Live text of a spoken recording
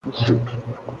It's true.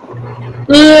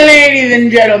 Ladies and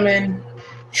gentlemen,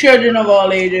 children of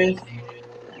all ages,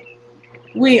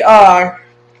 we are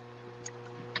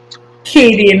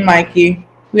Katie and Mikey.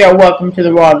 We are welcome to the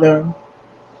Rawrdzone.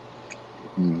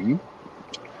 Mm-hmm.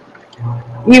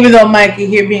 Even though Mikey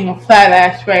here being a fat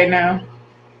ass right now.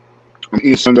 I'm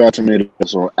eating sun-dried tomatoes,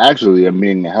 so actually, I'm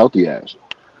eating a healthy ass.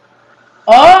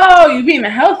 Oh, you being a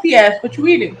healthy ass. What you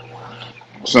eating?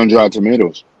 Sun-dried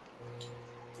tomatoes.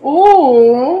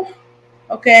 Ooh.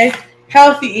 Okay.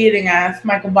 Healthy eating ass,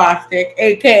 Michael Bostic,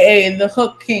 aka the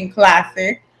Hook King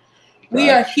Classic. We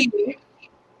are Facts. here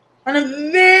on a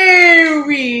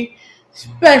very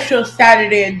special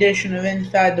Saturday edition of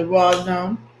Inside the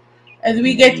Rawrdzone as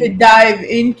we get to Mm-hmm. dive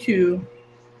into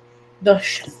the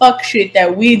fuck shit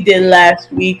that we did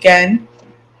last weekend.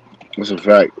 That's a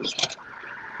fact. It's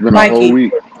been a whole Mikey,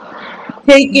 week.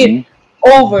 take Mm-hmm.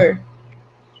 it over.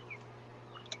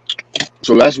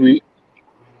 So last week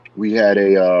we had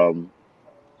a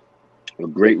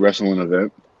great wrestling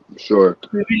event. I'm sure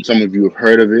some of you have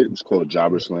heard of it. It's called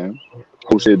Jobberslam,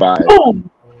 hosted by Boom.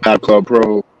 Club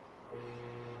Pro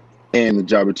and the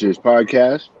Jobber Tears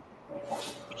podcast.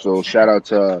 So shout out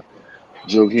to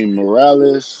Joaquin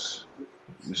Morales,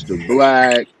 Mr.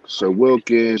 Black, Sir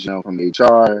Wilkins, from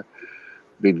HR,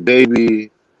 Big Baby,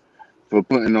 for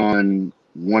putting on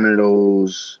one of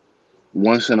those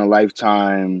once in a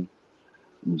lifetime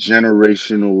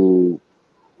generational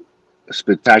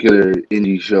spectacular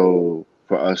indie show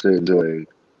for us to enjoy.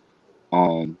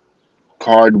 Um,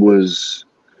 Card was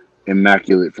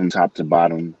immaculate from top to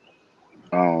bottom.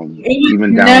 It was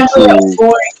Even down never a to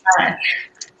boring match.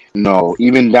 no,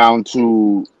 even down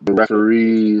to the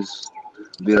referees,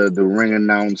 the ring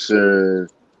announcer.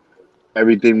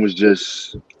 Everything was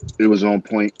just it was on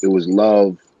point. It was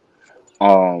love.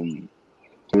 Um,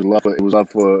 it was love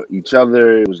for each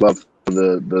other. It was love for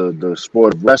the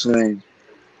sport of wrestling.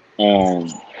 Um,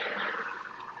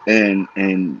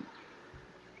 and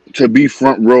to be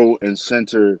front row and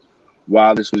center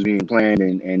while this was being planned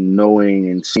and knowing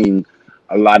and seeing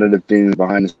a lot of the things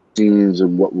behind the scenes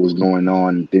and what was going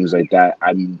on and things like that.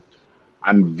 I'm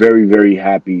very very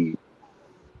happy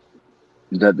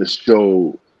that the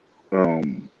show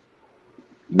um,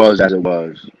 was as it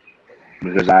was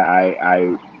because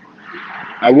I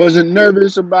wasn't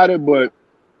nervous about it, but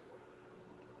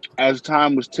as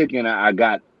time was ticking, I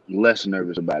got less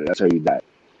nervous about it. I'll tell you that.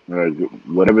 Like,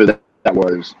 whatever that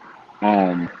was,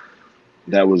 um,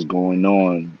 that was going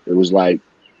on, it was like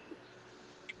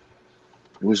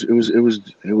it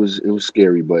was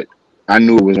scary, but I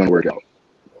knew it was going to work out.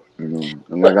 You know,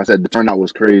 and like I said, the turnout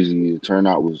was crazy. The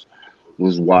turnout was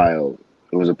wild.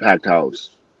 It was a packed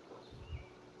house.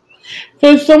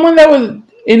 So someone that was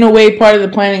in a way part of the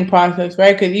planning process,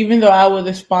 right? Because even though I was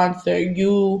a sponsor,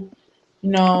 you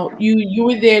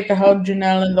were there to help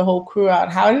Janelle and the whole crew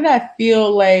out. How did that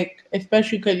feel like,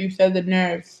 especially because you said the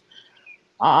nerves?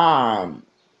 Um,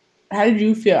 how did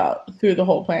you feel through the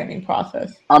whole planning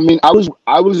process? I mean, I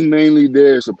was mainly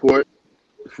there to support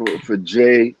for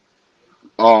Jay.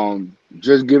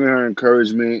 Just giving her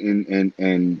encouragement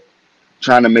and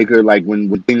trying to make her like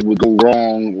when things would go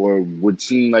wrong or would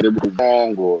seem like it would go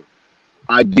wrong or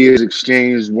ideas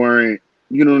exchanged weren't,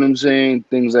 you know what I'm saying?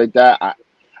 Things like that.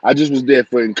 I just was there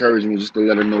for encouragement, just to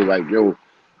let her know, like, yo,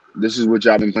 this is what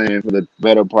y'all been planning for the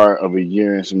better part of a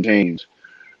year and some change.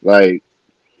 Like,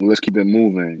 let's keep it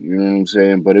moving. You know what I'm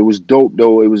saying? But it was dope,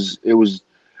 though. It was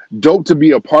dope to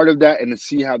be a part of that and to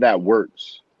see how that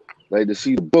works. Like to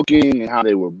see the booking and how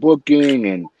they were booking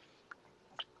and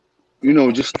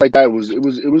just like that.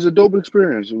 It was a dope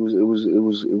experience. It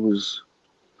was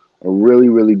a really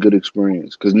really good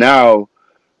experience because now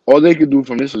all they could do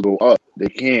from this is go up. They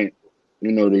can't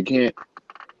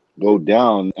go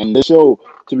down. And this show,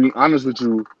 to be honest with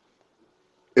you,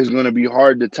 is gonna be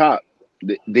hard to top.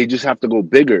 They just have to go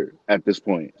bigger at this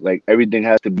point. Like everything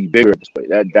has to be bigger at this point.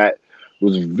 That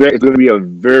was very. It's gonna be a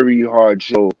very hard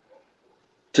show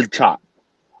to top.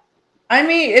 I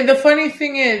mean, the funny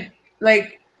thing is,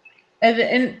 like,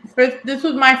 this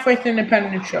was my first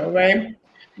independent show, right?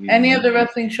 Any Hmm. other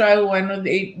wrestling show I went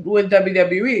with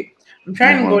WWE. I'm Uh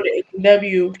trying to huh. go to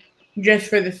AEW just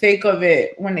for the sake of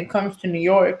it when it comes to New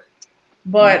York.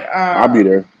 Yeah. But I'll be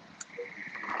there.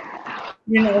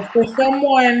 for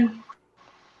someone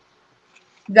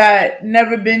that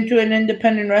never been to an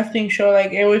independent wrestling show,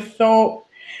 like it was so,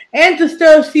 and to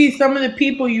still see some of the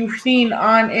people you've seen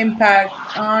on Impact,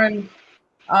 on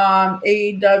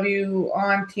AEW,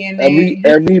 on Every TNA, just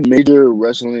every major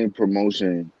wrestling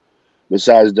promotion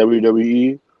besides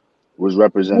WWE was was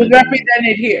represented in there.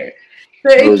 represented here.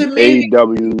 So It it's was amazing.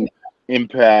 AEW,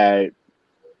 Impact,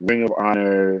 Ring of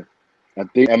Honor, I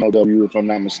think MLW, if I'm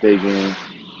not mistaken.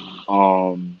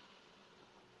 Um,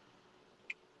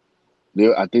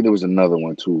 I think there was another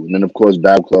one too, and then of course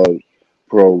Battle Club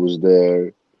Pro was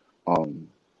there. Um,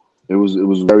 it was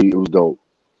dope.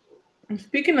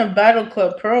 Speaking of Battle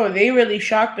Club Pro, they really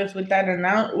shocked us with that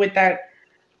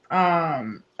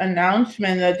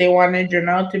announcement that they wanted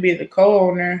Janelle to be the Mm-hmm.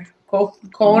 co-owner or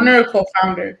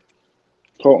co-founder.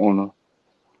 Co-owner,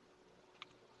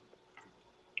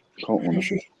 Has co-owner.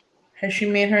 she has she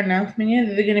made her announcement yet?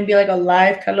 Is it going to be like a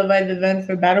live televised event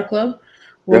for Battle Club?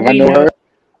 Will If I we know know? her,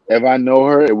 if I know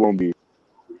her, it won't be.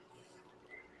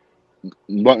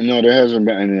 But no, there hasn't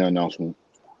been any announcement.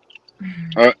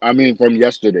 I mean, from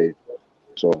yesterday.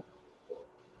 So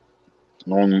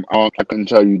I couldn't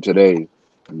tell you today.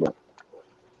 But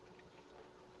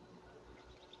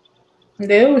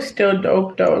They was still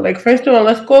dope though. Like first of all,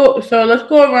 let's go. So let's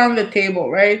go around the table,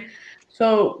 right?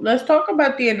 So let's talk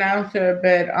about the announcer a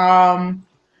bit.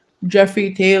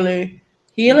 Jeffrey Taylor.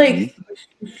 He hmm like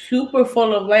super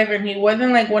full of life, and he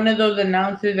wasn't like one of those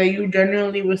announcers that you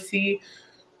generally would see,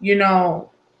 you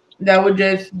know, that would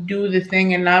just do the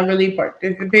thing and not really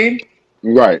participate.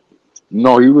 right.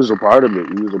 No, he was a part of it.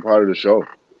 He was a part of the show.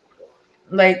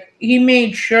 Like he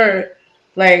made sure,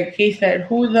 like he said,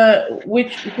 who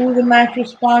the match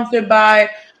was sponsored by.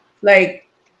 Like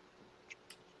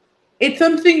it's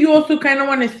something you also kind of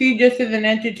want to see just as an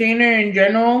entertainer in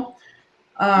general.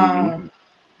 hmm Um,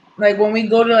 like when we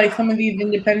go to like some of these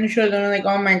independent shows, and we're like,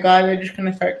 oh my god, they're just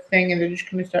gonna start singing, they're just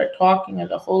gonna start talking, and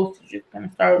the host is just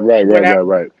gonna start Right, right, whatever. right,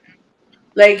 right.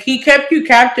 Like he kept you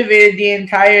captivated the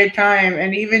entire time,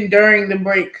 and even during the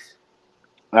breaks.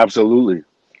 Absolutely,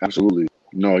 absolutely.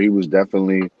 No, he was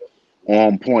definitely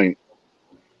on point.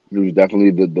 He was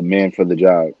definitely the man for the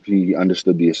job. He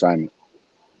understood the assignment.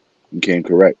 He came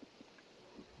correct.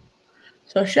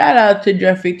 So shout out to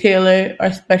Jeffrey Taylor,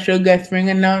 our special guest ring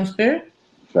announcer.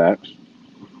 Facts.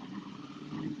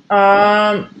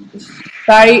 Um,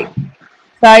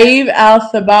 Saeed Al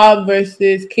Sabab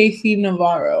versus Casey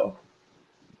Navarro.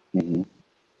 hmm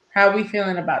How we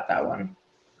feeling about that one?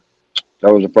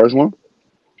 That was the first one.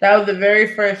 That was the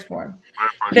very first one.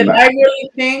 First Because match. I really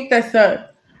think that's the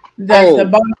Oh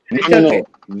bomb that no, no, took it.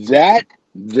 no!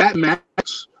 That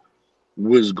match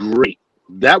was great.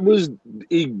 That was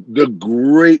the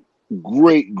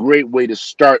great way to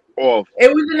start off. It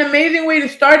was an amazing way to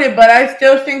start it, but I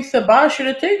still think Sabah should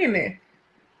have taken it.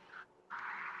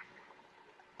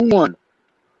 Who won?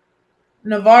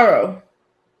 Navarro.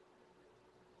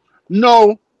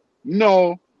 No,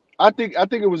 no. I think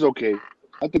it was okay.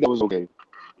 I think that was okay.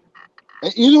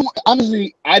 And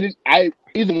honestly, I didn't. I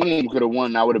either one of them could have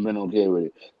won. I would have been okay with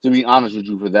it. To be honest with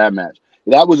you, for that match,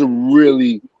 that was a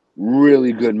really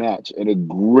good match and a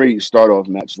great start off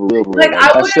match for real. For real. Like Like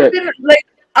I I would have said, been like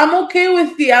I'm okay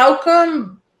with the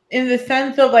outcome in the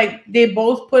sense of like they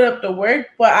both put up the work,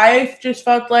 but I just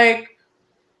felt like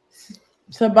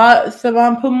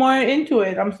Saban put more into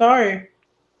it. I'm sorry.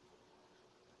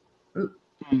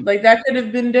 mm, Like that could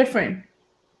have been different.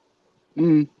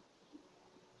 mm,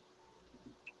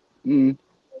 mm.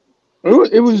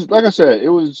 It was like I said. It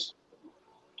was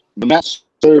the match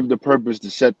served the purpose to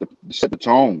set the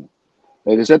tone.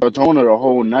 Like it set the tone of the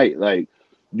whole night. Like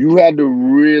you had to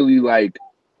really like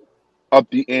up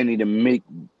the ante to make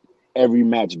every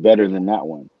match better than that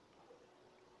one.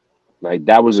 Like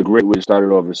that was a great way to start it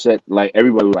off. It set like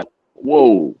everybody was like,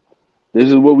 "Whoa, this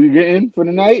is what we getting for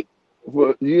the night."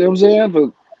 You know what I'm saying?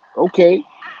 But okay,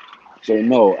 so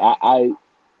no,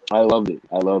 I loved it.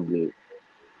 I loved it.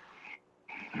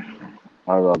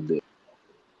 I loved it.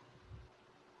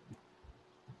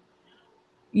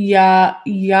 Yeah,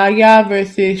 Yaya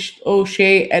versus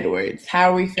O'Shea Edwards.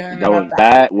 How are we feeling That about was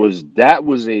that? that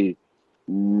was a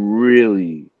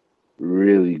really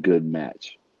really good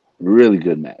match. Really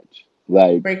good match.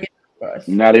 Like Break it for us.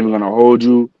 I'm not even gonna hold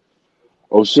you.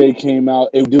 O'Shea came out.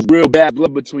 It was real bad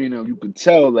blood between them. You could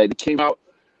tell. Like it came out.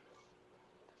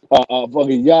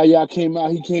 Fucking Yaya came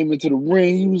out. He came into the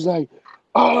ring. He was like,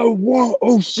 "I want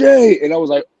O'Shea," and I was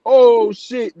like, "Oh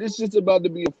shit, this shit's about to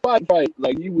be a fight."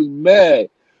 Like he was mad.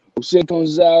 O'Shea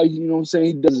comes out. You know what I'm saying?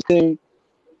 He does his thing,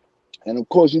 and of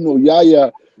course, you know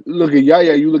Yaya. Look at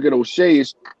Yaya. You look at O'Shea.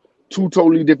 It's two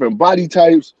totally different body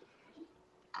types.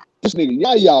 This nigga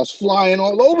Yaya's flying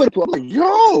all over the place. I'm like,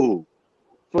 yo,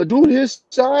 for a dude his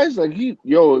size, like it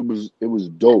was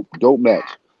dope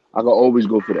match. I could always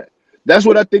go for that. That's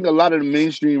what I think a lot of the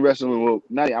mainstream wrestling. Well,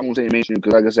 not I won't say mainstream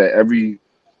because, like I said, every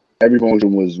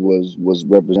promotion was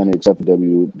represented except for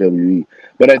WWE.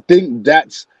 But I think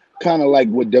that's kind of like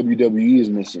what WWE is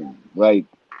missing. Like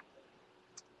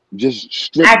just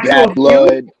stripped Actual bad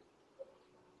feud? blood,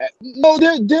 No,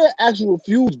 they're actual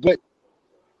feuds, but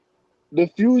the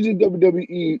feuds in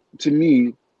WWE to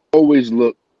me always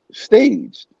look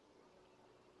staged.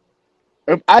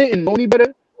 If I didn't know any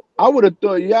better, I would have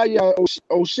thought Yaya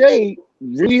O'Shea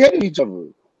really hated each other,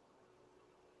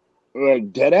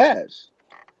 like dead ass.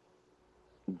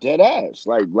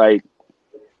 Like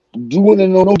you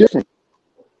wouldn't know no different.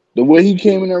 The way he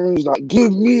came in that room was like,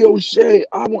 "Give me O'Shea.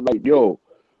 I want like yo,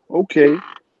 okay."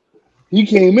 He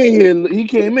came in here. He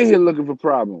came in here looking for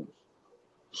problems.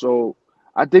 So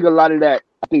I think a lot of that.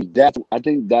 I think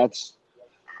that's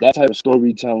that type of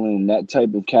storytelling, that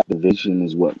type of captivation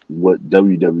is what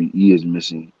WWE is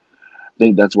missing. I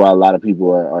think that's why a lot of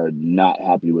people are not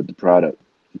happy with the product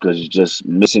because it's just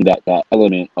missing that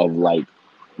element of like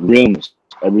realness.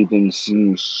 Everything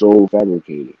seems so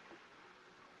fabricated.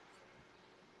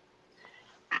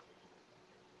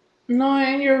 No,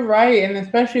 and you're right, and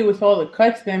especially with all the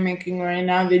cuts they're making right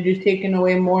now, they're just taking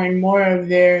away more and more of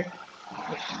their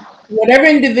whatever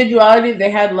individuality they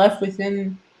had left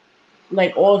within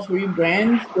like all three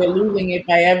brands. They're losing it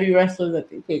by every wrestler that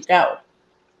they take out.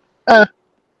 Eh,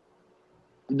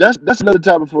 that's another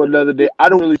topic for another day. I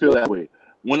don't really feel that way.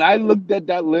 When I looked at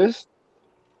that list,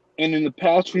 and in the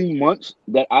past few months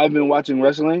that I've been watching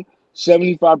wrestling,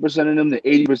 75% of them to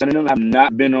 80% of them have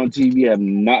not been on TV, have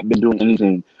not been doing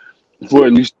anything for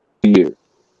at least a year.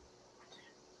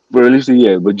 For at least a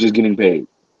year, but just getting paid.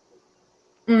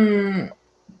 Mm,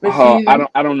 but see, I don't know.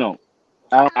 I don't know.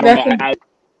 that's a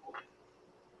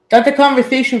that's a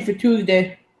conversation for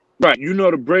Tuesday. Right, you know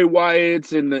the Bray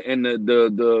Wyatts and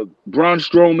the Braun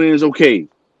Strowmans. Okay,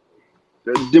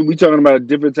 we talking about a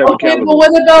different type of Okay, but caliber. what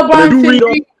about But Bronson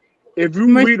Reed, if you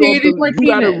read off Mercedes you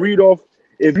gotta Martinez? read off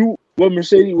if you what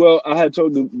Mercedes. Well, I had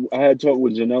talked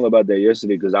with Janelle about that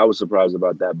yesterday because I was surprised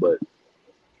about that, but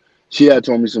she had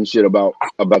told me some shit about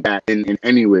that in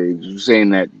anyway, saying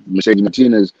that Mercedes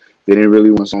Martinez they didn't really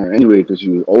want to sign her anyway because she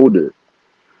was older.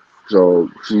 So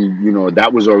she,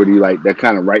 that was already like that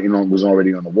kind of writing on was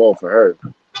already on the wall for her.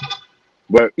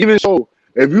 But even so,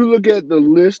 if you look at the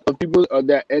list of people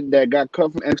that got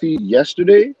cut from NXT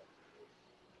yesterday,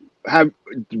 have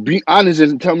be honest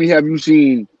and tell me, have you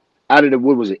seen out of the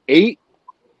what was it 8?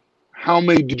 How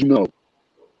many did you know?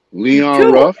 Leon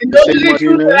Two, Ruff, and those Mercedes are the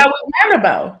two that I Martinez, was mad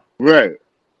about. right?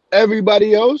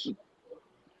 Everybody else,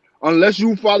 unless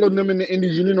you followed them in the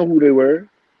Indies, you didn't know who they were.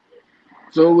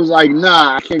 So it was like,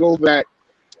 nah, I can't go for that.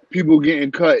 People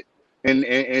getting cut and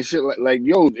shit like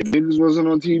yo, if niggas wasn't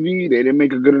on TV, they didn't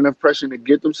make a good enough pressure to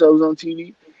get themselves on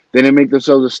TV. They didn't make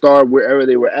themselves a star wherever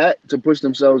they were at to push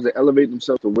themselves to elevate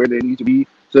themselves to where they need to be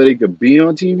so they could be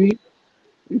on TV.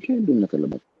 You can't do nothing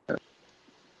about that.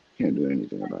 Can't do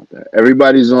anything about that.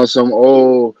 Everybody's on some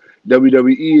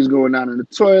WWE is going down in the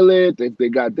toilet. They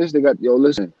got this, they got yo.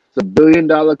 Listen, it's a $1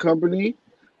 billion company,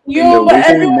 and they're Yo, but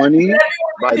wasting everyone money is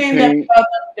by saying that paying. about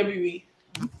WWE.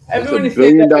 It's a Everyone is saying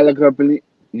billion that. dollar company.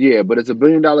 Yeah, but it's a $1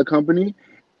 billion company,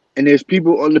 and there's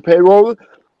people on the payroll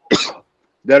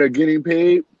that are getting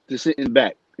paid to sit in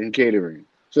back in catering.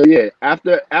 So yeah,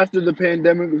 after the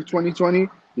pandemic of 2020,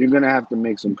 you're gonna have to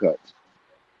make some cuts.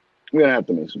 We're gonna have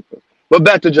to make some cuts. But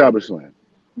back to Jobberslam.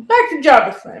 Back to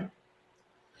Jobberslam.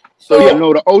 So yeah, So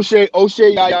no, the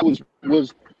O'Shea Yaya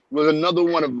was another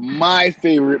one of my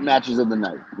favorite matches of the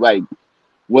night. Like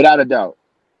without a doubt.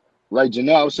 Like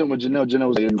Janelle, I was sitting with Janelle. Janelle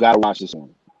was like, "You gotta watch this one.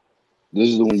 This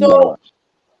is the one you gotta so watch."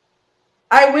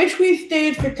 I wish we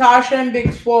stayed for Tasha and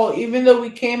Big Swole, even though we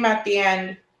came at the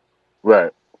end,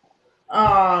 Right.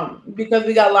 because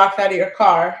we got locked out of your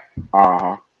car.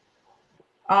 Uh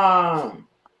huh. Um,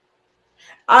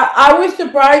 I was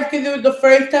surprised because it was the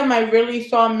first time I really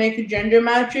saw mixed gender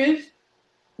matches.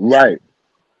 Right.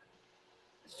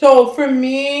 So for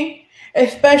me,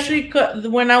 especially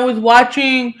when I was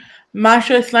watching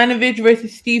Masha Slanovich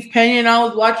versus Steve Pena, and I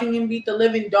was watching him beat the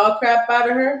living dog crap out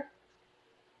of her.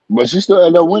 But she still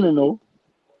ended up winning though.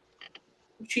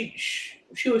 She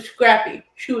was scrappy.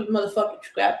 She was motherfucking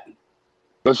scrappy.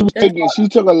 But she was That's taking. She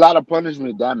took a lot of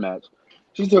punishment that match.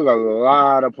 She took a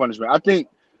lot of punishment. I think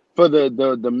for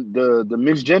the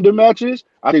mixed gender matches,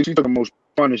 I think she took the most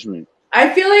punishment.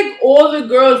 I feel like all the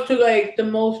girls took like the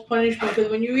most punishment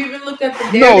because when you even look at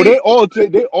the No, Dairy,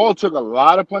 they all took a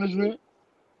lot of punishment.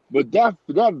 But that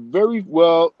very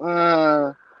well,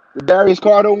 the Darius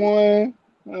Carter one,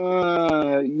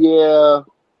 yeah,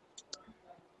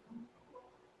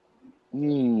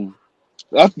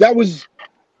 that was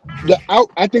the out.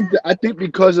 I think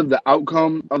because of the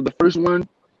outcome of the first one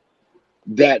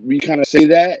that we kind of say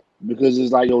that because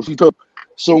it's like yo, she took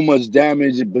so much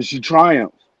damage, but she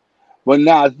triumphed. But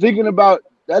now thinking about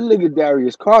that nigga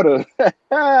Darius Carter,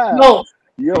 no,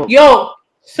 yo, yo,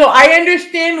 So I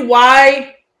understand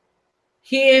why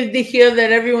he is the heel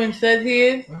that everyone says he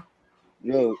is.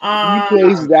 Yo, he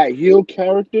plays Um, that heel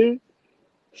character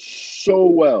so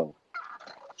well,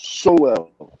 so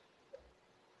well.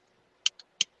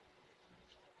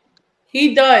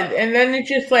 he does, and then it's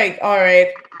just like, all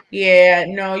right, yeah,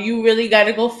 no, you really got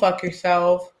to go fuck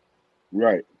yourself.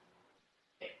 Right.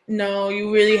 No,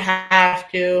 you really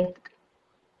have to.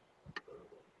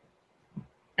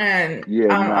 And Yeah,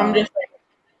 I'm nah. just like,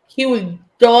 he was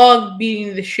dog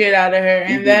beating the shit out of her,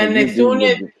 He and did. then He as did. soon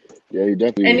as Yeah, he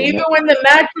definitely and was. even when the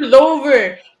match was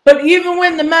over, but even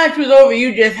when the match was over,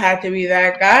 you just had to be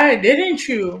that guy, didn't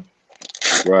you?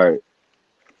 Right.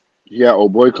 Yeah,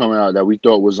 old boy coming out that we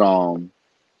thought was My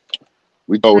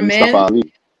Mustafa man.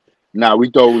 Ali. Nah, we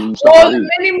thought it was Mustafa Oh, the Ali.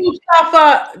 mini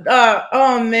Mustafa.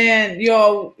 Oh man,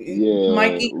 yo, Yeah,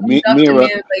 Mikey comes up to me and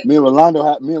is like, Me and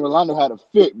Rolando had a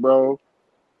fit, bro.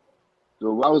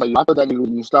 So I was like, I thought that nigga was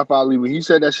Mustafa Ali. When he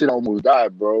said that shit, I almost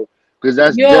died, bro. Because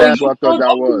that's yo, dead ass you what I thought rolled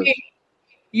that up to me. was.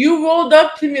 You rolled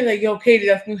up to me like, yo, Katie,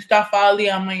 that's Mustafa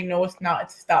Ali. I'm like, no, it's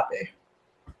not. Stop it.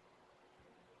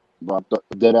 But I thought,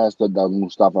 dead ass thought that was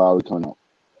Mustafa Ali coming out.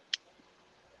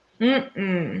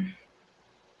 Mm-mm.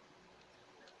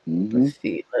 Hmm. Let's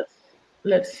see.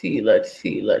 Let's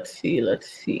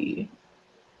see.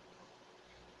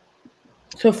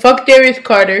 So fuck Darius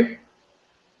Carter.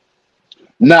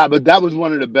 Nah, but that was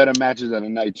one of the better matches of the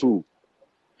night too.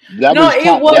 That No, was it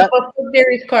top. was, but fuck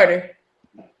Darius Carter.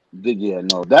 Yeah,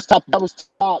 no, that's top. That was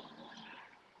top.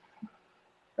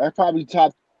 That's probably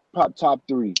top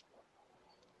three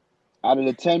out of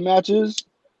the 10 matches.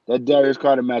 That Darius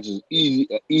Carter match is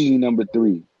easy number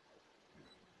three.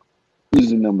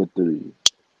 Easy number three.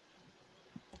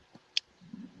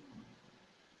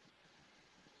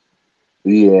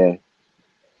 Yeah,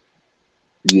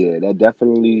 yeah, that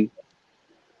definitely.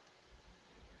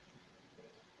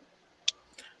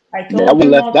 I Yeah, that told one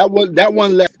him left. all.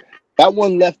 That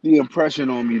one left the impression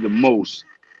on me the most.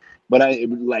 But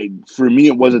like for me,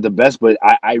 it wasn't the best. But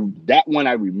I that one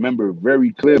I remember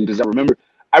very clearly because I remember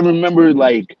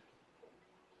like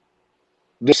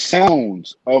the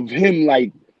sounds of him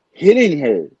like hitting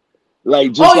her, like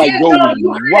Oh just like yeah, yo, no,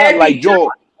 you what, heard like every chop.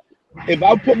 yo, if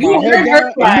I put You my head heard her down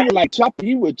and cry.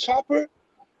 he would chop her.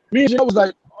 Me and Jay was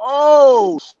like,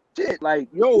 oh shit, like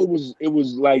yo, it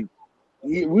was like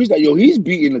we was like yo, he's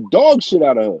beating the dog shit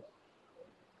out of her.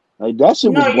 Like that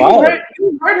shit No, was wild.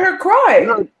 you heard her You cry.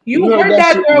 heard You you heard heard that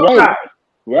that shit girl right, cry.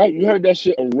 right? You heard that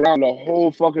shit around the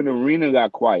whole fucking arena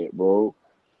got quiet, bro.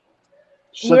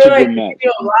 We Such were a like, good is match, she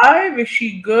alive? Is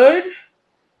she good?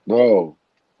 bro.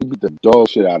 He beat the dog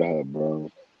shit out of her,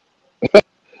 bro.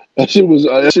 That shit was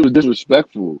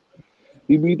disrespectful.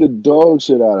 He beat the dog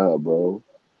shit out of her, bro.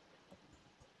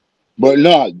 But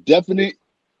nah, definite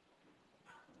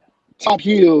top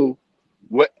heel.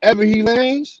 Wherever he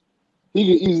lands, he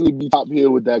can easily be top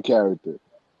heel with that character.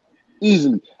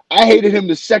 Easily. I hated him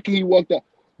the second he walked out.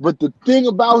 But the thing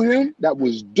about him that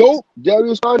was dope,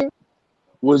 Darius Carter,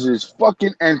 was his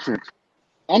fucking entrance.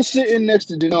 I'm sitting next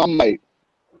to Janelle. I'm like,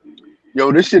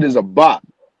 yo, this shit is a bop.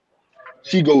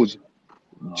 She goes,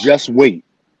 just wait.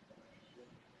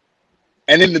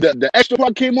 And then the extra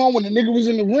part came on when the nigga was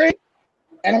in the ring.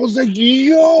 And I was like,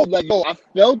 yo, I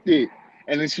felt it.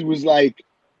 And then she was like,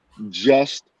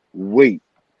 just wait.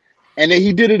 And then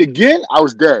he did it again. I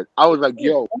was dead. I was like,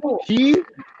 yo, Oh, he,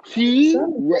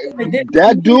 son, I didn't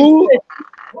that do dude, this.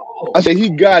 I said, he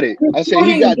got it. You're I said, he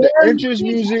putting got the your entrance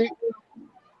feet. music.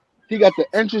 He got the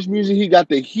entrance music. He got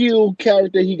the heel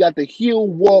character. He got the heel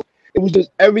walk. It was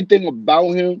just everything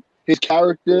about him. His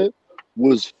character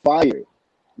was fire.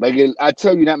 Like I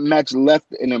tell you, that match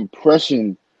left an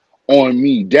impression on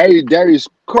me. Darius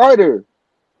Carter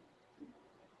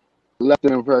left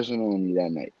an impression on me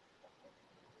that night.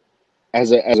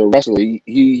 As a wrestler,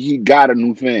 he got a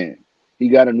new fan. He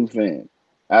got a new fan.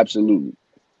 Absolutely.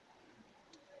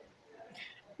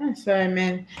 I'm sorry,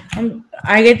 man.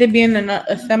 I get to be in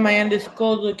a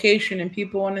semi-undisclosed location, and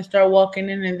people want to start walking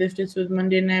in, and this was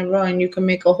Monday Night Raw, and you can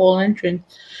make a whole entrance.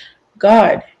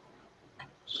 God,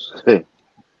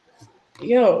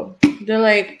 yo, they're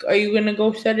like, "Are you gonna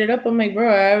go set it up?" I'm like,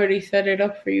 "Bro, I already set it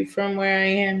up for you from where I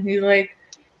am." He's like,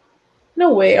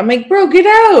 "No way." I'm like, "Bro, get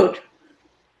out."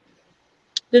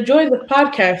 The joys of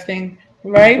podcasting,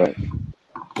 right? Right.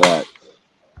 Right.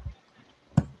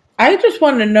 I just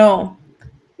want to know,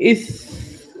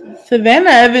 is Savannah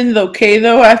Evans okay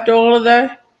though after all of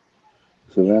that?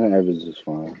 Savannah Evans is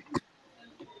fine.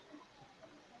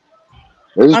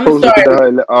 They just I'm posted a picture sorry, of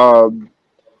her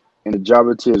in the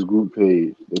Jabba Tears group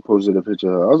page. They posted a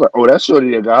picture of her. I was like, oh, that's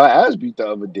shorty that got her ass beat the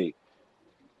other day.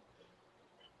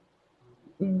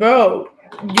 bro.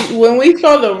 When we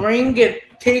saw the ring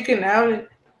get taken out and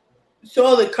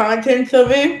saw the contents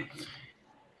of it,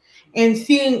 and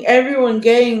seeing everyone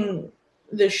getting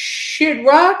the shit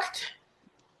rocked.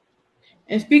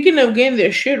 And speaking of getting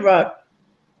their shit rocked,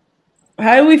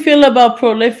 how do we feel about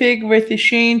Prolific versus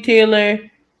Shane Taylor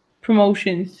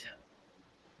promotions?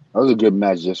 That was a good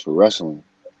match just for wrestling,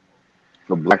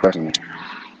 for black wrestling.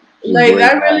 It's a Like great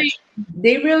that really, match.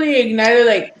 they really ignited.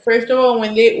 Like first of all,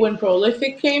 when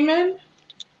Prolific came in,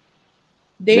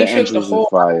 they The shook the entrance was whole.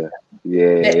 fire.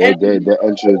 Yeah, The the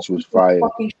entrance was fire.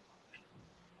 fucking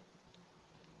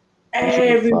Entrance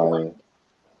was everyone. fire.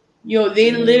 Yo,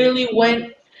 they Yeah, literally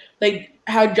went like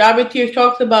how Jabba Tears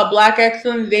talks about black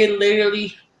excellence. They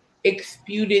literally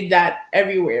exputed that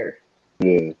everywhere.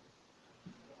 yeah.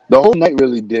 The whole night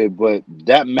really did, but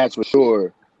that match for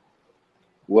sure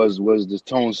was the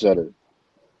tone setter.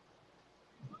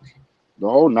 The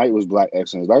whole night was black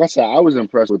excellence. Like I said, I was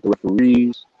impressed with the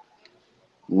referees,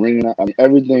 ringing, I mean,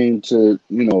 everything to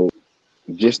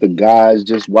just the guys,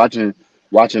 just watching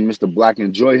Mr. Black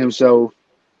enjoy himself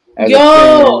as a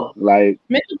fan. Yo, Like,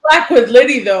 Mr. Black was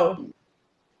litty though.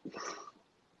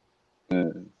 uh,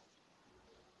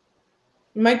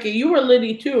 Mikey, you were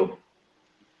litty too.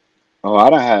 oh, I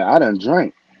done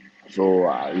drank, so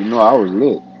I was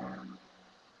lit.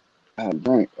 I had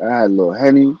drank. I had a little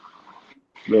henny,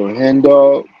 little hen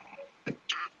dog.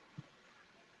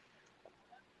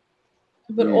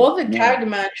 But Yeah, all the man. tag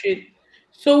matches.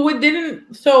 So we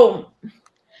didn't. So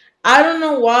I don't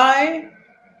know why,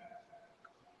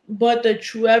 but the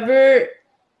Trevor,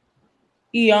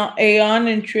 Aeon,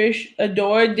 and Trish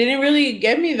Adore didn't really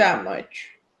get me that much.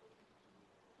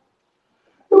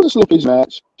 It was a slow pace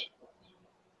match.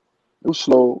 It was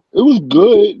slow. It was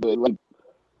good, but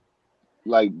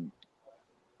like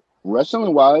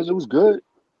wrestling wise, it was good.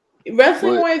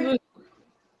 Wrestling But wise,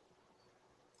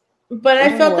 but I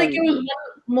wrestling felt like wise, it was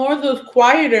more of those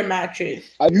quieter matches.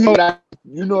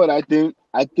 you know what I think.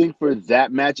 I think for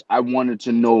that match, I wanted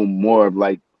to know more of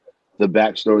like the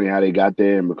backstory and how they got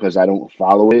there, and because I don't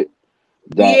follow it,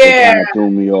 that it Yeah, kind of threw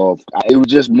me off. It was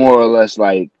just more or less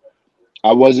like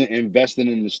I wasn't invested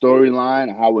in the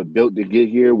storyline, how it built to get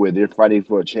here, where they're fighting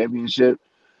for a championship.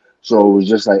 So it was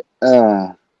just like,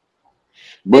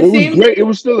 but the it was same. great. It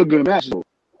was still a good match, though.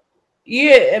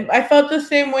 Yeah, I felt the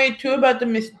same way too about the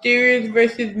Mysterious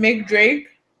versus Mick Drake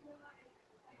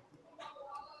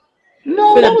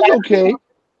No, for that the. was okay.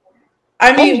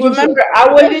 I I was mean, just say remember,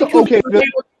 I that was an wasn't too okay familiar.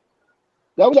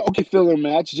 that was an okay filler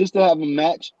match just to have a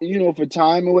match, for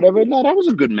time or whatever. No, that was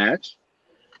a good match.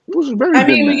 It was a very I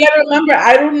good mean, we match. gotta remember,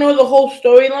 I don't know the whole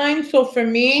storyline, so for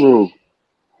me, True.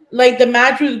 like the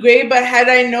match was great, but had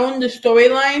I known the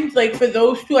storylines, like for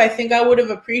those two, I think I would have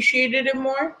appreciated it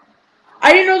more.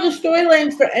 I didn't know the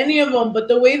storylines for any of them, but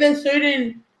the way that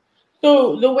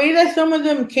some of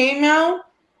them came out,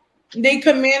 they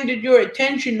commanded your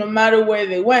attention no matter where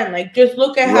they went. Like just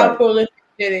look at how Right. Prolific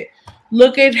did it.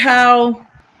 Look at how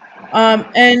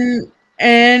and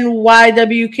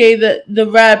YWK the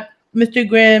rep Mr.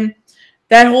 Grimm,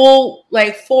 that whole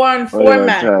like 4-on-4 Oh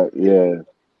match, yeah, yeah.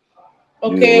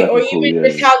 Unit okay, or record crew, even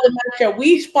just yeah. how the match that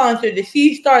we sponsored, the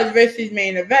Sea Stars versus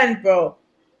main event, bro.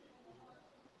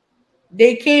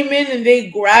 They came in and they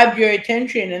grabbed your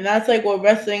attention, and that's like what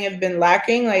wrestling has been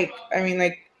lacking. Like, I mean,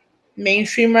 like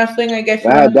mainstream wrestling, I guess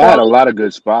you want to That call had a it. lot of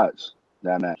good spots.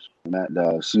 That match,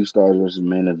 the Sea Stars versus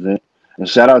main event, and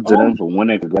shout out to Oh, them for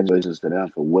winning. Congratulations to them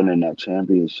for winning that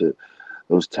championship.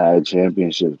 Those tag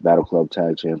championships, Battle Club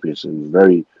tag championships,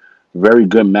 very, very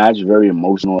good match. Very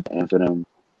emotional at the end for them.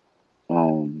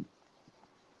 Um,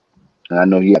 and I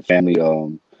know he had family.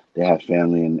 They had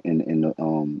family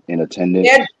in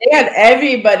attendance. they had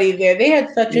everybody there. They had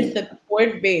such a Yeah,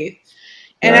 support base.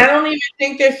 And I right, don't even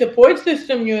think their support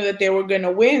system knew that they were going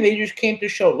to win. They just came to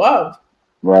show love.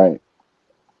 right,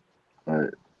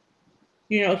 right.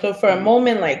 So for a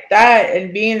moment like that,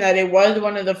 and being that it was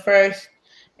one of the first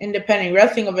independent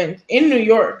wrestling events in New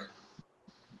York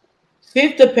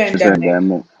since the Since then,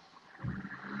 pandemic,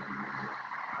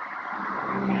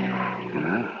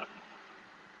 yeah.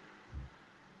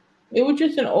 it was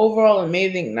just an overall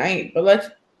amazing night. But let's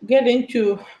get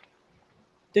into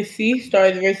the Sea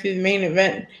Stars versus main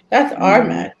event. That's our Hmm.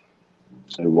 match.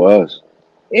 It was.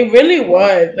 It really It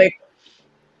was. was.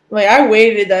 Like I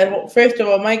waited first of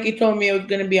all, Mikey told me it was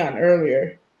going to be on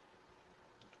earlier.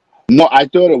 No, I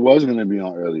thought it was gonna be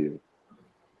on earlier.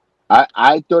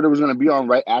 I thought it was gonna be on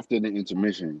right after the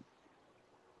intermission.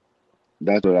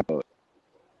 That's what I thought.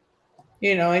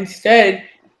 Instead,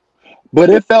 But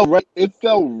it fell right. It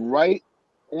fell right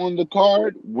on the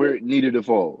card where it needed to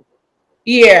fall.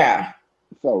 yeah.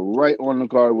 Fell right on the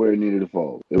card where it needed to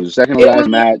fall. It was the second to It last was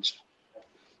match.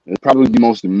 It was probably the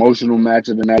most emotional match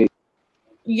of the night.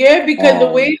 yeah, because the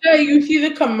way Um, that you see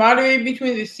the camaraderie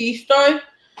between the Sea Stars,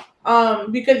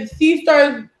 because the Sea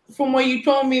Stars, from what you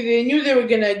told me, they knew they were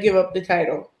gonna give up the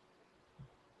title,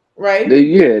 right?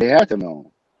 they had to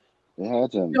know. They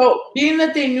had to know. So being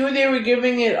that they knew they were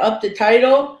giving it up the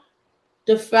title,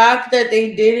 the fact that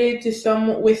they did it to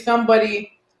some with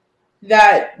somebody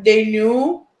that they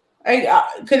knew,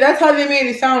 because that's how they made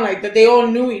it sound like that they all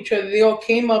knew each other, they all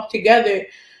came up together.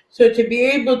 So to be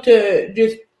able to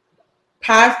just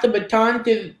pass the baton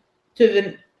to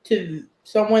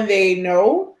someone they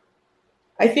know,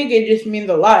 I think it just means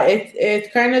a lot.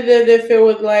 It's kind of as if it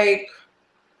was like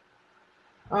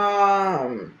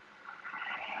um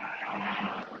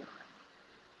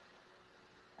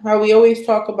how we always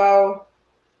talk about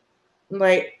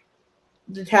like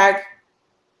the tag.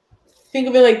 Think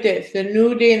of it like this: the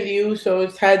New Day and the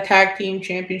Usos had tag team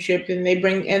championships, and they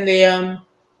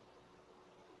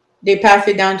pass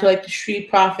it down to like the Street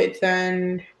Profits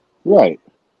and Right.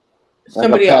 Like a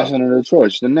somebody else. passing of the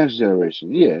torch, the next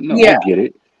generation. Yeah, no, I Yeah, get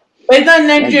it. but it's not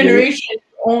next I get it. generation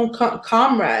own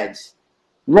comrades,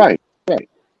 Right, right,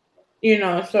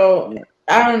 So right.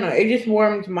 I don't know. It just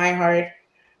warmed my heart,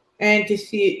 and to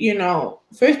see,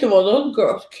 first of all, those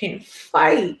girls can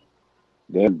fight.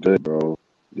 They're good, bro.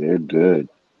 They're good.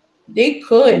 They A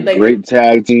could like, great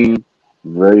tag team,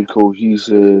 very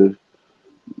cohesive.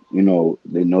 They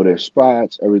know their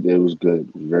spots. Everything was good.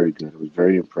 It was very good. I was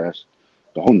very impressed.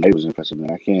 The whole night was impressive,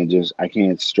 man. I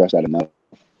can't stress that enough.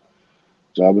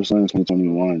 Jobberslam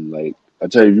 2021. Like I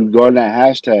tell you, if you go on that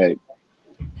hashtag,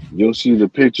 you'll see the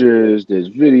pictures. There's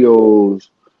videos.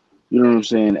 You know what I'm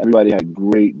saying? Everybody had a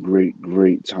great, great,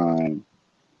 great time.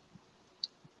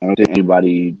 I don't think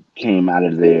anybody came out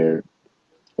of there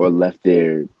or left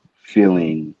there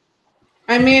feeling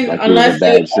I mean, like it was a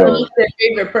bad unless show, their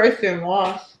favorite person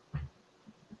lost,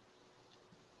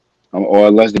 or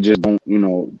unless they just don't.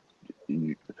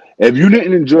 If you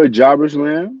didn't enjoy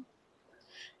Jobberslam,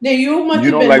 then you must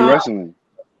you have don't been like hot. wrestling.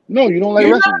 No, you don't like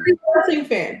You're not wrestling. a wrestling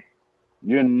fan.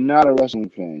 You're not a wrestling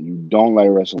fan. You don't like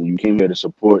wrestling. You came here to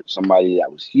support somebody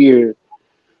that was here,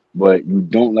 but you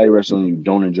don't like wrestling. You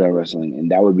don't enjoy wrestling, and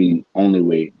that would be the only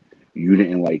way you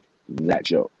didn't like that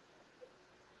show.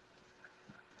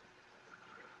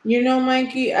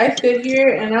 Mikey, I sit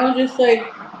here and I was just like,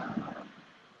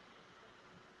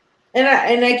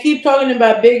 and I keep talking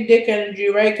about big dick energy,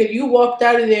 right? Because you walked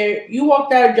out of there, you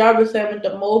walked out of Jobber Slam with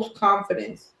the most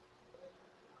confidence.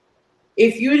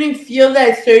 If you didn't feel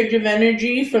that surge of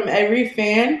energy from every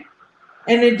fan,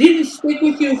 and it didn't stick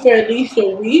with you for at least a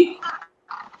week,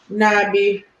 nah,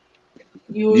 B,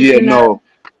 Yeah, you're not. no,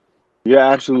 you're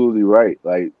absolutely right.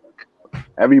 Like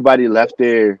everybody left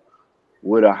there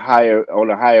with a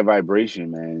higher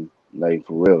vibration, man. Like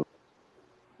for real.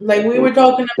 Like we were It,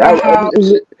 talking that about how it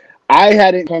was, I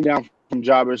hadn't come down from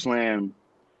Jobber Slam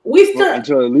we still.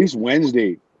 until at least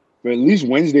Wednesday. For at least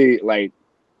Wednesday, like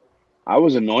I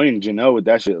was annoying Janelle with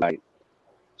that shit. Like,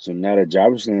 so now that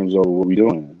Jobber Slam's over, what we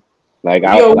doing? Like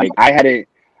Yo, I hadn't.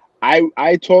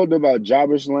 I told her about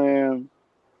Jobber Slam.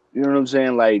 You know what I'm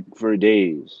saying? Like for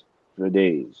days.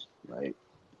 Like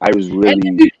I was and if really.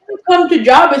 you didn't come to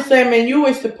Jobber Slam and you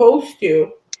were supposed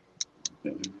to,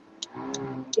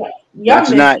 yeah, y'all That's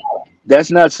missed not. out.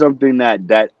 That's not something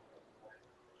that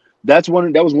was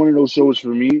one of those shows for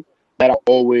me that I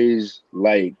always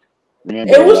like It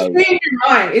remember will stay in your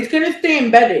mind. It's gonna stay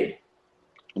embedded.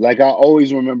 like I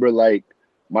always remember like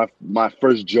my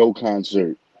first Joe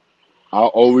concert. I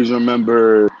always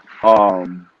remember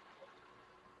um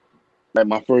like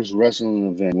my first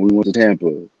wrestling event when we went to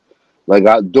Tampa. Like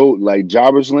I do like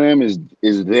Jobber Slam is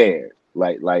there.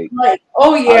 Like,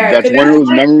 oh yeah, That's because one of that's those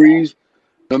like, memories.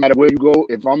 No matter where you go,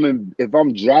 if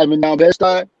I'm driving down Bed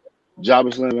Stuy,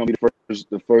 Jobber Slam gonna be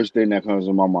the first thing that comes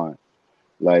to my mind.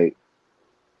 Like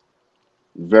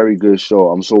very good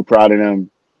show. I'm so proud of them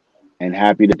and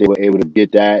happy that they were able to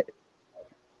get that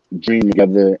dream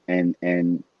together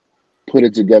and put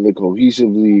it together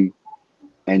cohesively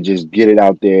and just get it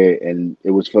out there. And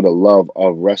it was for the love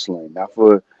of wrestling, not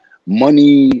for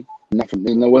money, not for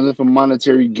it wasn't for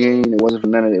monetary gain. It wasn't for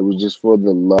none of it. It was just for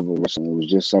the love of wrestling. It was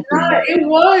just something nah, that it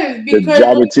was the because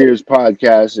Jobber Tears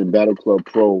podcast and Battle Club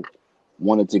Pro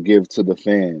wanted to give to the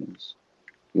fans.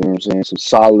 You know what I'm saying? Some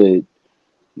solid,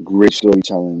 great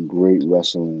storytelling, great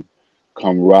wrestling,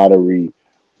 camaraderie,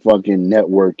 fucking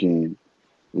networking.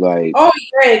 Like, oh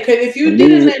yeah, because if you and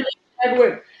didn't niggas, at least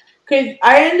network, because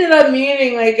I ended up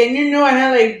meeting like, and I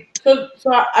had like, so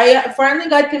I finally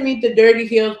got to meet the Dirty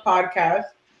Heels podcast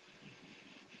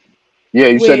yeah,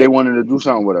 you said they with wanted to do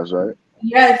something with us, right?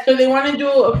 Yes, so they want to do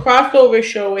a crossover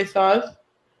show with us.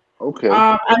 Okay.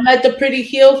 I'm at the Pretty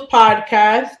Heels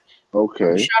podcast.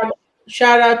 Okay. Shout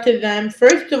shout out to them.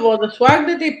 First of all, the swag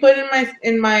that they put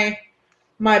in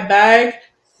my bag.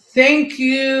 Thank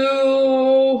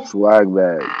you. Swag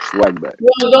bag. Swag bag.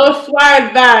 Yo, those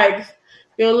swag bags.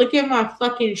 Yo, look at my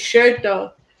fucking shirt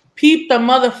though. Peep the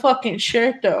motherfucking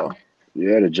shirt though.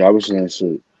 Yeah, the Jobberslam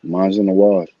suit. Mine's in the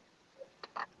wash.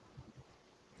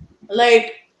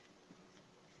 Like,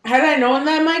 had I known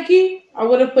that, Mikey, I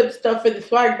would have put stuff in the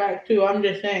swag bag too. I'm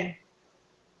just saying.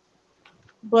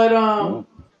 But Yeah.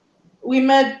 we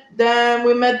met them.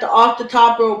 We met the Off the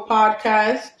Top Rope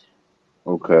podcast.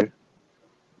 Okay.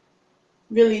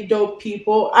 Really dope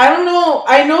people. I don't know.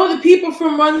 I know the people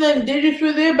from Run Them Digits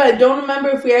were there, but I don't remember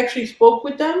if we actually spoke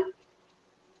with them.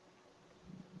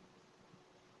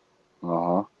 Uh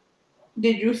huh.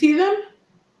 Did you see them?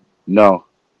 No.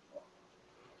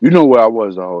 You know where I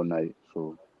was the whole night,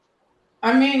 so.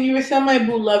 I mean, you were semi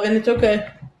boot loving. It's okay.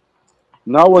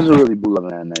 No, I wasn't really boot loving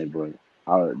that night, but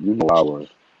you know I was.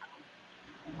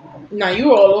 Nah, you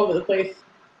were all over the place.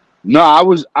 No, I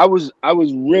was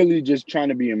really just trying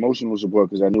to be emotional support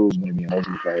because I knew it was going to be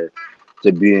emotional for her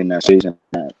to be in that space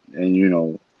and you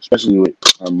know, especially with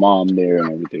her mom there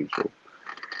and everything. So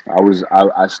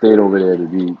I stayed over there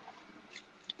to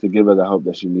give her the help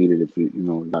that she needed if it, you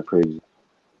know, got crazy.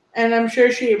 And I'm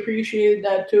sure she appreciated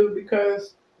that too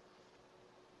because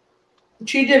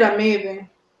she did amazing.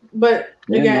 But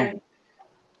Yeah, no, again,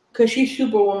 because she's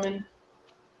Superwoman.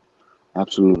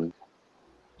 absolutely,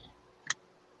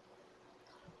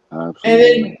 And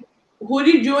absolutely. then who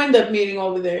did you end up meeting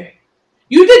over there?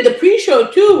 You did the pre-show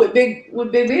too with Big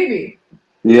Baby.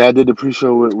 Yeah, I did the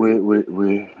pre-show with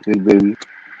Big Baby,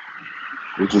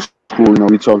 which was cool. You know,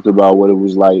 we talked about what it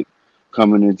was like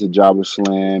coming into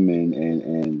Jobberslam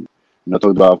and you know,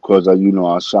 talked about, of course, you know,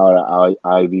 I shouted out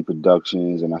Ivy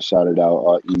Productions and I shouted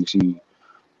out EC.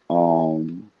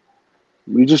 Um,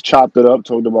 we just chopped it up,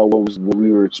 talked about what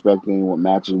we were expecting, what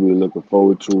matches we were looking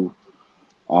forward to,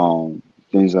 um,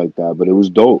 things like that. But it was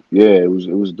dope. Yeah, it was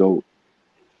dope.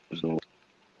 It was dope.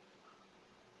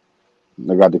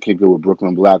 I got to kick it with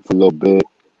Brooklyn Black for a little bit.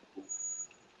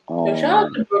 So shout out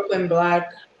Um, to Brooklyn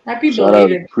Black. Happy Shout out to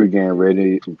belated.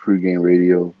 pregame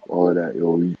radio, all of that.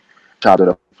 Yo, we chopped it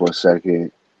up for a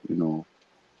second, you know.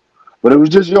 But it was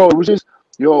just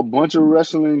a bunch of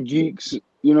wrestling geeks,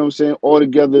 you know what I'm saying, all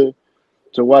together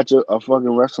to watch a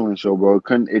fucking wrestling show, bro. It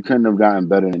couldn't have gotten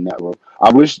better than that, bro.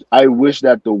 I wish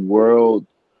that the world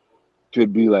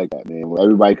could be like that, man. Where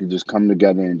everybody could just come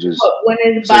together and just But when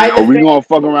it's say, by yo, the we fans, gonna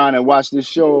fuck around and watch this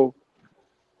show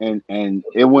and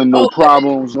it wasn't no oh,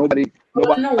 problems. but you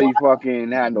know Nobody what?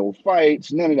 fucking had no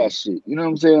fights. None of that shit. You know what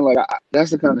I'm saying? Like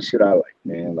that's the kind of shit I like,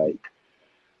 man. Like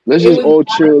let's It just was all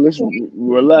chill. Let's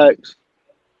relax.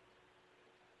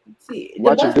 see the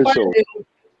Watch a best good part of show.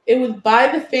 it was by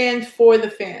the fans for the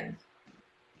fans.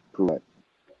 Correct.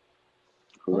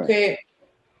 Correct. Okay,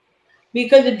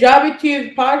 because the Jobby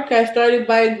Tears podcast started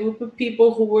by a group of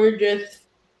people who were just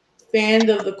fans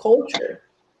of the culture.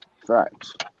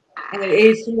 Facts. And it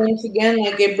is once again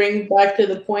like it brings back to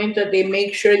the point that they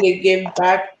make sure they give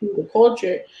back to the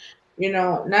culture. You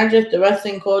know, not just the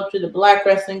wrestling culture, the black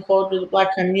wrestling culture, the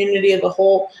black community as a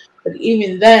whole, but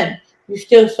even then, you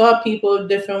still saw people of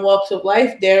different walks of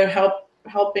life there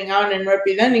helping out and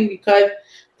representing because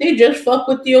they just fuck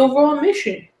with the overall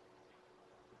mission.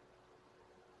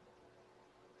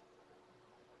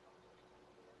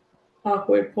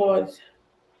 Awkward pause.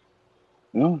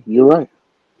 No, you're right.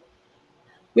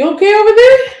 You okay over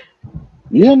there?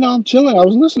 Yeah, no, I'm chilling. I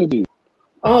was listening to you.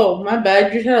 Oh, my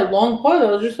bad. You just had a long pause.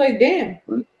 I was just like, damn.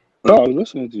 No, I was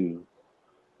listening to you.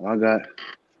 I got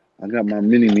I got my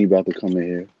mini me about to come in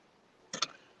here.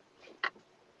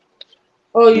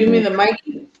 Oh, He's you mean gonna, the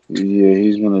Mikey? yeah,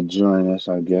 he's gonna join us,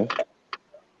 I guess.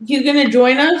 He's gonna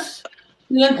join us.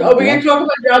 I Are we gonna guess. talk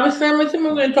about Jobberslam with him?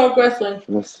 Or we're gonna talk wrestling.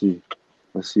 Let's see.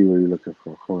 Let's see what you're looking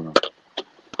for. Hold on.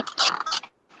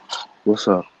 What's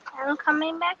up? I'm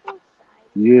coming back inside.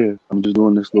 Yeah, I'm just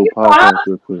doing this little Ah, podcast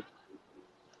real quick.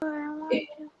 Where I want to.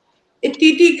 it's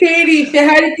TT Katie. Say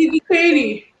hi to TT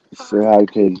Katie. Say hi,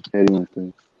 Katie. Katie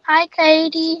Wednesday. Hi,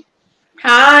 Katie.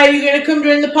 Hi, you gonna come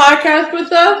join the podcast with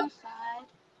Stay us? outside.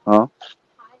 Huh?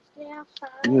 Hi, stay Yeah,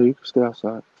 outside. you can stay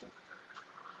outside.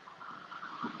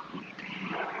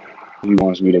 He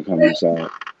wants me to come inside.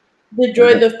 The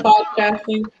joy of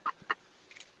podcasting.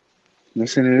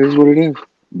 Listen, it is what it is.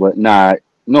 But nah,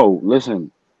 no,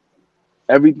 listen.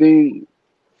 Everything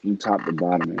from top to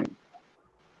bottom, man.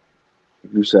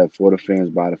 You said for the fans,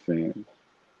 by the fans.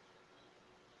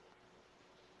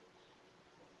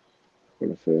 For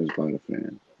the fans, by the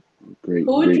fans. Great,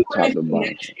 Who would you great want top to to see bottom.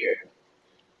 next year?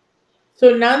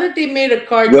 So now that they made a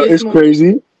card Yo, this it's month,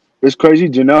 crazy. It's crazy.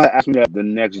 Janelle asked me that the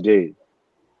next day.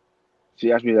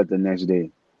 She asked me that the next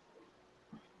day.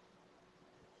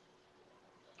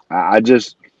 I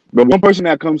just the one person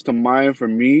that comes to mind for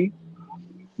me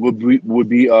would be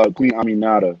Queen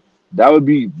Aminata. That would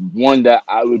be one that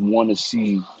I would want to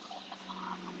see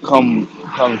come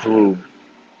through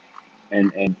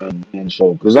and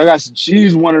show. Because like I said,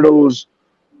 she's one of those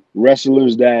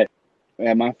wrestlers that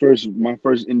at my first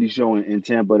indie show in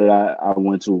Tampa that I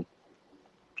went to,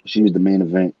 she was the main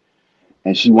event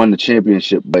and she won the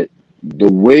championship. But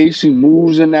the way she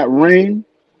moves in that ring,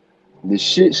 the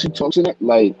shit she talks in it,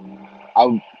 like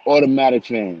I'm automatic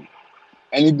fan.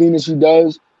 Anything that she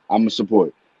does, I'm a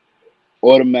support.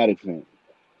 Automatic fan.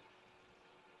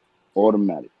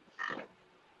 Automatic.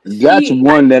 That's see,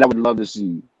 one that I would love to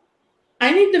see.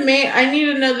 I need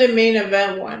another main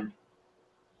event one.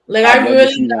 Like I'd love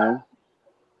to see them.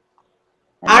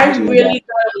 I'd love to I see them back. really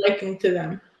got a liking to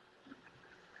them.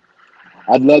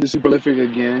 I'd love to see Prolific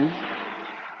again.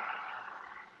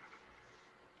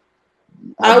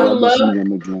 I I'd would love to love. see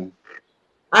them again.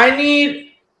 I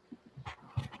need.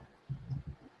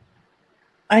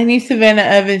 I need Savannah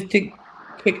Evans to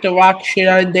kick the rock shit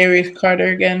out of Darius Carter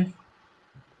again.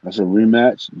 That's a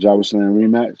rematch. Jobberslam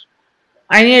rematch.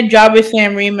 I need a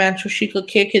Jobberslam rematch so she could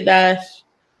kick his ass.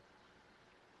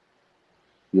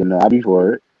 I'd be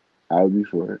for it. I would be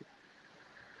for it.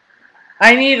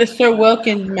 I need a Sir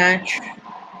Wilkins match.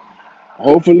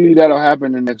 Hopefully that'll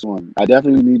happen the next one. I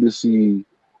definitely need to see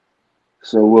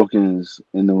Sir Wilkins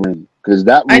in the ring because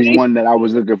that I was need one that I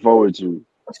was looking forward to.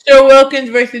 Sir Wilkins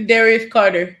versus Darius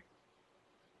Carter.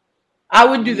 I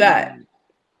would do that.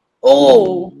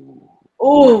 Ooh,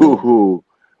 Oh, ooh, oh, ooh,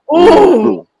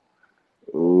 oh.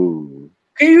 ooh, ooh.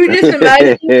 Can you just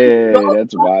imagine y'all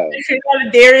That's talking wild. the shit out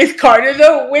of Darius Carter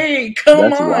though? Wait, come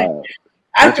That's on. wild.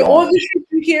 That's After all wild. the shit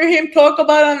you hear him talk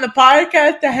about on the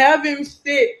podcast, to have him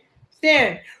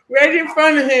stand right in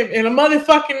front of him in a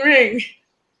motherfucking ring.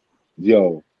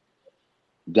 Yo,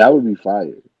 that would be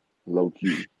fire. Low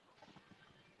key.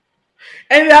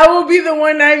 And that will be the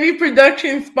one Ivy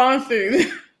Production sponsors.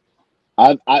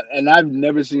 I've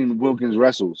never seen Wilkins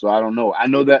wrestle, so I don't know. I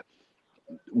know that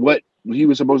what he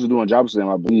was supposed to do on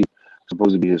JobSlam, I believe,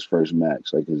 supposed to be his first match,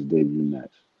 like his debut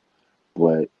match.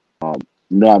 But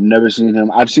no, I've never seen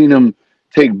him. I've seen him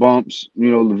take bumps, the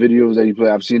videos that he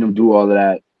played. I've seen him do all of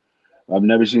that. I've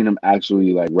never seen him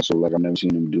actually like wrestle. Like I've never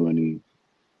seen him do any,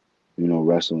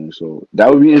 wrestling. So that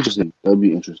would be interesting. That would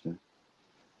be interesting.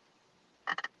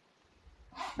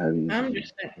 That'd be I'm interesting.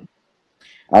 just saying.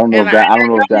 I don't know And if I, that. I don't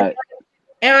know if that.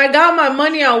 and I got my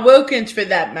money on Wilkins for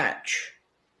that match.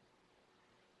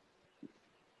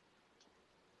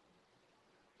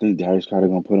 Think Darius Carter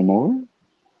gonna put him over?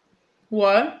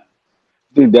 What?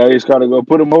 Think Darius Carter gonna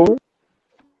put him over?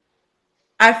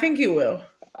 I think he will.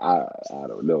 I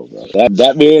don't know, bro.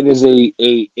 That man is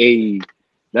a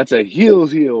that's a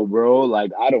heel, bro.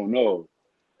 Like I don't know.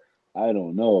 I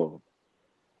don't know.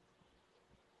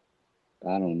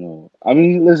 I don't know. I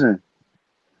mean, listen,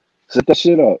 set that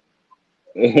shit up.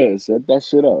 Set that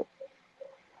shit up.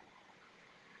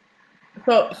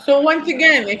 So once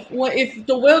again, if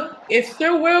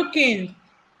Sir Wilkins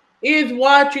is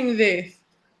watching this,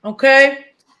 okay,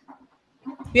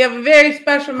 we have a very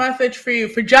special message for you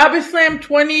for Jobberslam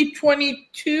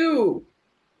 2022.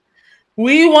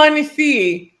 We want to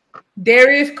see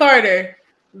Darius Carter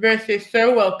versus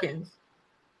Sir Wilkins.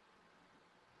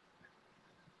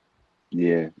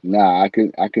 Yeah, nah, I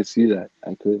could see that.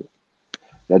 I could.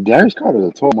 That Darius Carter's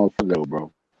a tall motherfucker, though,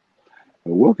 bro.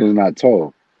 But Wilkins not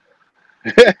tall.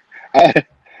 I,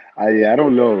 yeah, I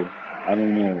don't know. I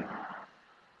don't know.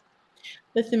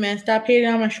 Listen, man, stop hating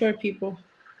on my short people.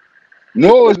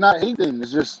 No, it's not anything.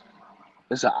 It's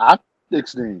an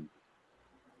optics thing.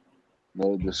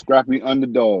 The scrappy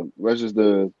underdog versus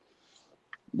the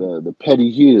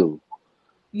petty heel.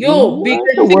 Yo, That because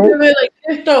could think work. of it like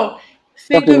this though.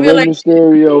 Think Fucking of it Rey like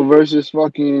Mysterio versus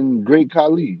fucking Great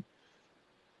Khali.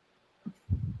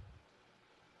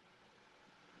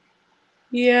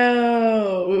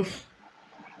 yo.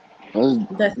 That's,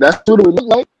 That that's what it would look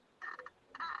like.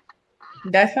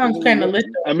 that sounds kind of lit.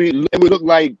 I mean, it would look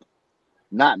like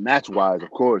not match wise, of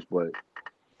course, but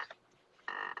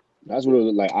that's what it would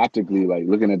look like optically. Like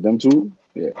looking at them two,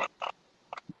 yeah.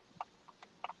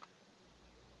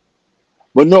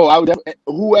 But no, I would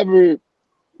whoever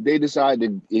they decide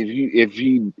that if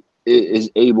he is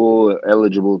able or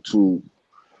eligible to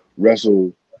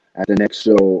wrestle at the next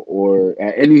show or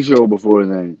at any show before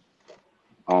then,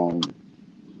 um,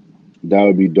 that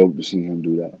would be dope to see him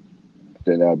do that.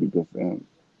 That would be good for him.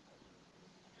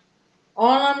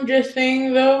 All I'm just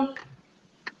saying though,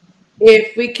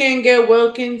 if we can't get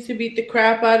Wilkins to beat the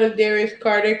crap out of Darius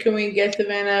Carter, can we get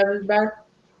Savannah Evans back?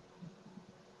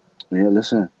 Yeah,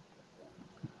 listen,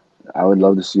 I would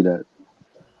love to see that.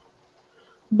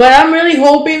 But I'm really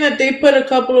hoping that they put a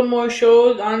couple of more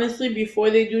shows, honestly, before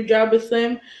they do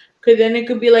Jobberslam, because then it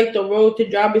could be like the road to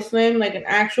Jobberslam, like an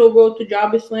actual road to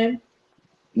Jobberslam.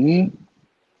 Mm,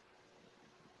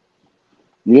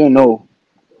 yeah, no,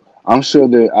 I'm sure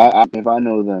that if I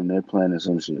know them, they're planning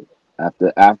some shit.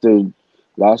 After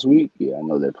last week, yeah, I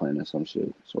know they're planning some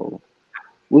shit. So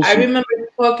we'll I see. remember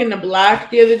talking to Black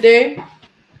the other day,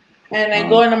 and I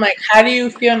go Uh, and I'm like, "How do you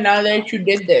feel now that you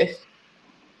did this?"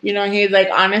 You know, he's like,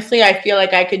 "Honestly, I feel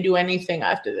like I could do anything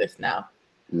after this now."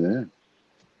 yeah,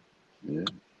 yeah.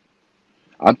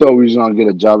 I thought we was gonna get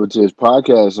a Jabba to his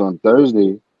podcast on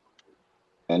Thursday,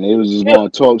 and they was just Yeah, gonna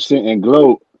talk shit and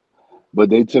gloat, but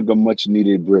they took a much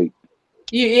needed break.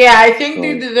 yeah, I think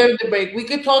they So deserve the break. We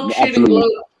could talk shit and glow.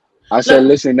 absolutely. I said, Look,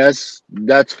 listen,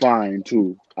 that's fine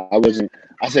too. I wasn't.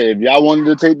 I said, if y'all wanted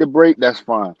to take the break, that's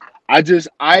fine.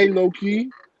 I low key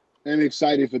am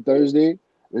excited for Thursday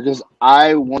because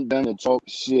I want them to talk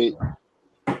shit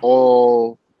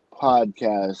all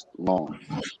podcast long,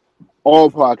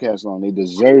 all podcast long. They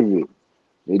deserve it.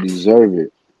 They deserve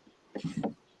it.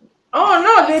 oh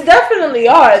no, they definitely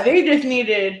are. They just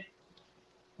needed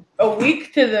a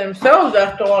week to themselves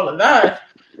after all of that.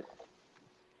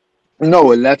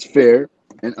 No, and that's fair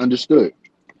and understood.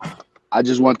 I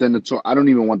just want them to talk. I don't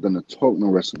even want them to talk no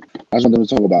wrestling. I just want them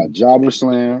to talk about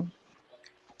Jobberslam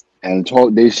and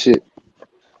talk their shit.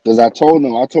 Because I told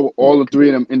all the three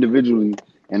of them individually,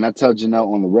 and I tell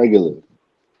Janelle on the regular,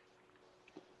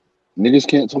 niggas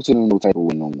can't talk to them no type of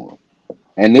way no more.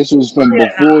 And this was from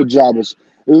before Jobbers.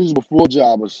 It was before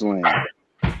Jobberslam.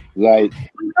 Like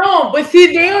No, but see,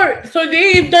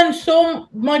 they've done so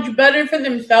much better for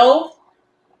themselves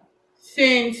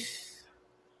since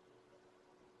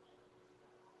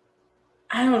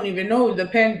I don't even know the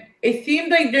pan. It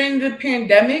seemed like during the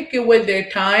pandemic, it was their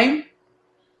time.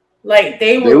 Like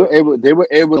they were, they were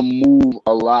able to move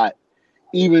a lot,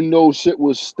 even though shit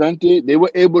was stunted. They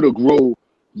were able to grow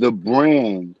the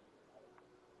brand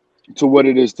to what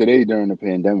it is today during the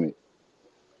pandemic.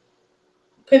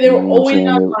 because they You were know what I'm always saying?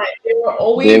 online. They were They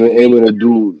always were reaching. able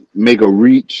to make a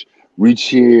reach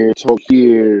here, talk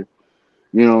here.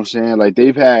 You know what I'm saying? Like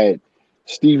they've had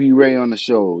Stevie Ray on the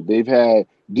show. They've had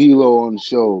D'Lo on the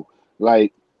show.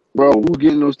 Like, bro, who's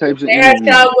getting those types of They had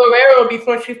Sal interviews? Guerrero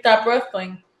before she stopped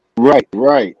wrestling. Right,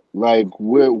 right. Like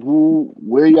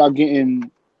where y'all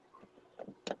getting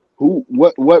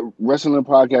what wrestling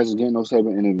podcast is getting those type of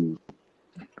interviews?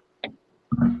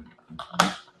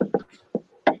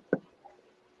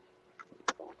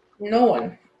 No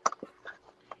one.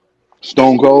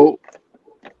 Stone Cold,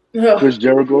 Ugh. Chris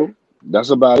Jericho. That's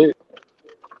about it.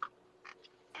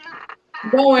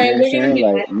 Don't You know worry, what I'm they're gonna saying? be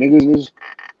Like niggas is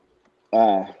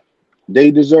uh they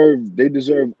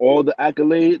deserve all the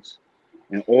accolades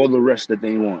and all the rest that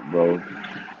they want, bro.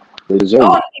 They deserve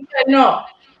Oh, it. no.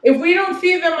 If we don't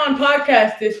see them on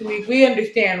podcast this week, we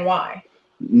understand why.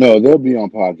 No, they'll be on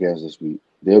podcast this week.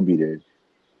 They'll be there.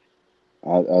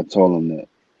 I told them that.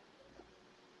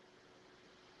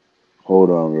 Hold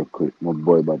on real quick. My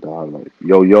boy about to highlight.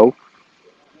 Yo, yo.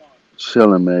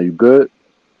 Chilling, man. You good?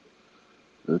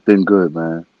 Everything good,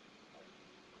 man.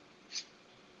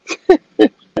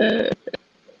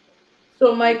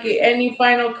 So, Mikey, any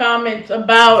final comments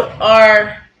about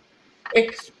our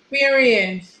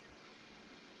experience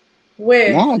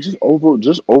with? Nah, just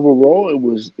overall it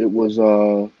was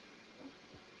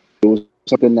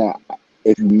something that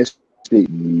if you missed it, you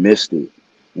missed it.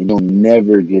 And you'll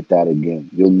never get that again.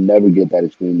 You'll never get that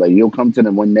experience. Like you'll come to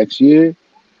the one next year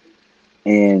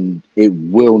and it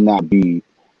will not be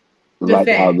The like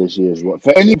how same. this year's was.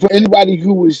 For anybody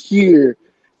who was here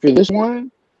for this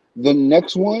one, the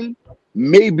next one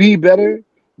may be better,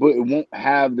 but it won't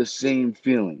have the same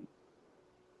feeling.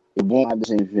 It won't have the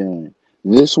same feeling.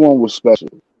 This one was special.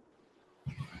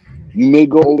 You may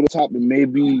go over the top, and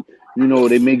maybe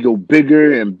they may go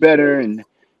bigger and better, and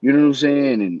you know what I'm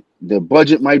saying. And the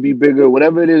budget might be bigger,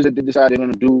 whatever it is that they decide they're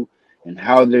gonna do, and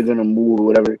how they're gonna move, or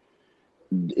whatever.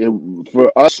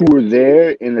 For us who were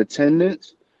there in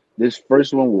attendance, this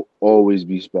first one will always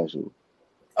be special.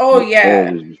 Oh, Will yeah.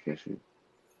 always be special.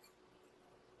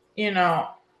 You know,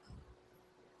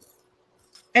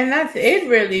 and that's it,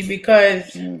 really,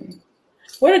 because Mm.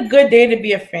 what a good day to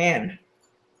be a fan.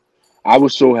 I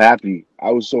was so happy.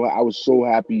 I was so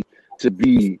happy to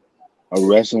be a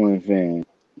wrestling fan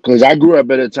because I grew up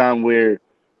at a time where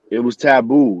it was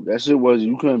taboo. That shit was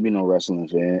you couldn't be no wrestling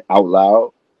fan out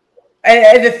loud.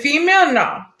 As a female,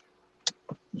 no.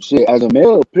 Shit, as a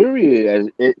male, period. As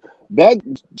it back,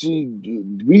 see,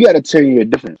 we got a 10-year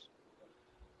difference.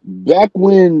 Back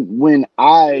when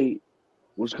I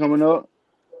was coming up,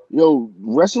 yo,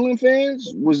 wrestling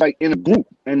fans was like in a group,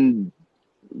 and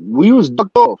we was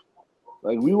ducked off.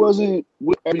 Like we wasn't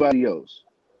with everybody else,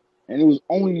 and it was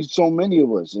only so many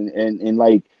of us, and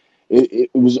like it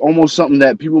was almost something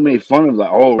that people made fun of, like,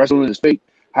 oh, wrestling is fake.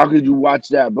 How could you watch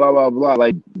that? Blah blah blah.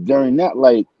 Like during that,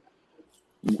 like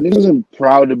niggas wasn't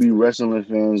proud to be wrestling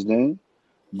fans then.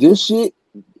 This shit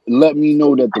let me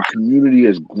know that the community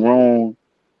has grown.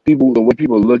 People, the way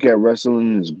people look at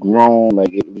wrestling has grown.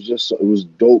 Like it was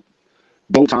dope,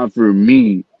 dope time for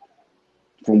me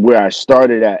from where I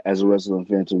started at as a wrestling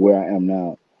fan to where I am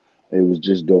now. It was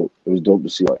just dope. It was dope to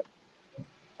see all that.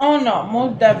 Oh no,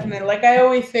 most definitely. Like I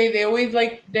always say, they always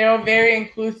like they're very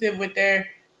inclusive with their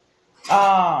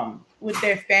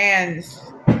fans.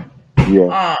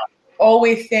 Yeah, Um,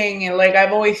 Always saying it. Like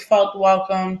I've always felt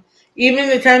welcome, even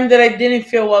the times that I didn't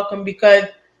feel welcome because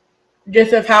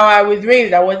just of how I was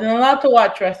raised. I wasn't allowed to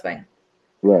watch wrestling.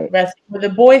 right, Wrestling was a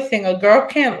boy thing. A girl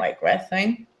can't like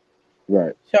wrestling.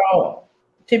 right. So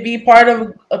to be part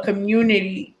of a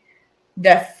community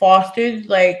that fosters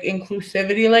like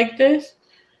inclusivity like this,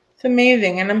 it's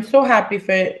amazing. And I'm so happy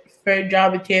for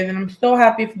Java Tears, and I'm so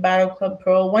happy for Battle Club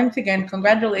Pro. Once again,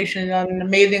 congratulations on an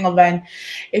amazing event.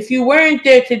 If you weren't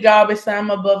there to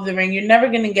Jobberslam above the ring, you're never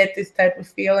gonna get this type of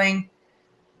feeling.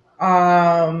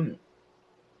 Um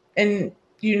and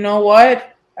you know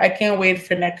what? I can't wait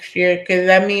for next year because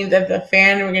that means as a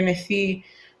fan we're gonna see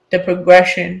the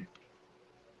progression,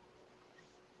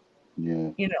 Yeah.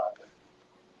 you know.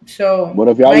 So But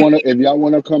Mike, if y'all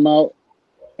wanna come out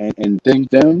and thank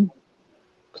them,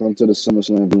 come to the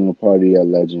SummerSlam viewing party at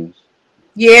Legends.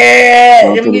 yeah,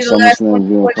 Come let to the me the last one SummerSlam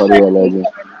viewing before party at second. Legends.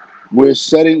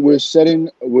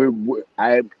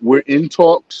 We're in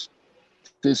talks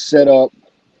to set up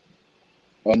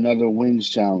another wings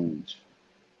challenge.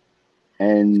 So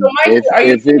And Mike,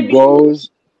 if it goes,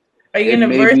 are you it gonna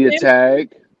may verse be a him?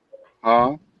 tag.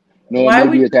 Huh? No, it Why may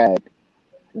would be a tag.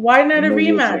 why It not a may be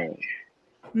a rematch? tag.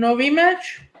 No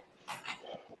rematch?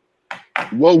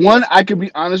 Well, one, I could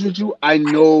be honest with you. I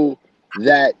know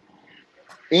that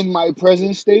in my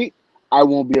present state, I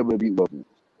won't be able to beat Wilkins.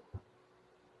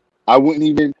 I wouldn't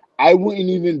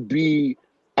even be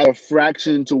at a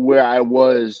fraction to where I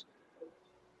was,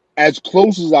 as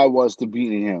close as I was to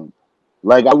beating him.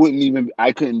 Like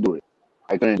I couldn't do it.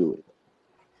 I couldn't do it.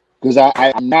 Because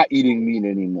I'm not eating meat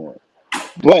anymore.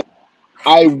 But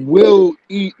I will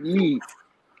eat meat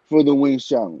for the wings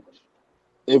challenge.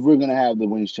 If we're gonna have the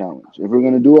wings challenge. If we're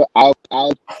gonna do it, I'll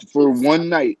for one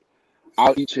night,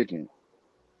 I'll eat chicken.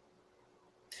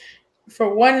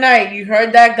 For one night, you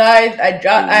heard that, guys. For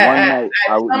one At night,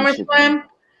 I will eat chicken. SummerSlam,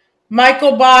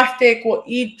 Michael Bostic will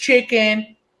eat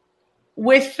chicken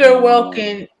with Sir Man.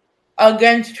 Wilkins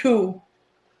against who?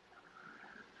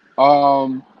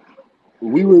 Um,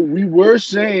 we were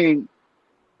saying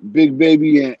Big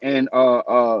Baby and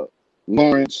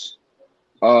Lawrence,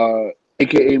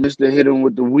 aka Mr. Hit 'em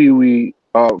with the wee wee,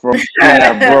 from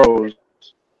Internet But Bros.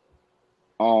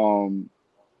 Um,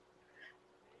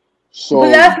 so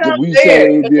that's not we said fair.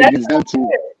 it would But be that's against not them two.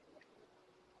 fair.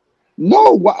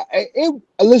 No, why?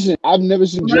 Listen, I've never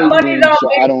seen My Jake money's win, on so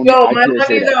Big Yo. I My can't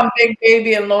say money's that. on Big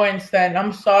Baby and Lawrence. Then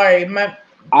I'm sorry. My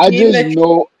I being just that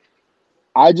know,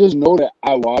 I just know that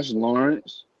I watched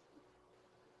Lawrence,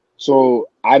 so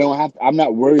I don't have. I'm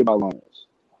not worried about Lawrence.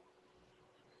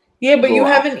 yeah, but you So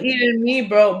haven't eaten me,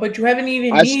 bro. But you haven't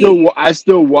eaten me. I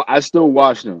still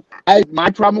watch them. My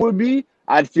problem would be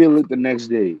I'd feel it the next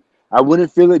day. I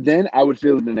wouldn't feel it then. I would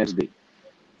feel it the next day.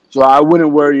 So I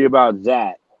wouldn't worry about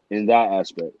that in that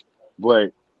aspect.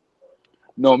 But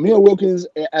no, me and Wilkins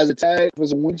as a tag for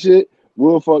some win shit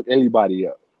will fuck anybody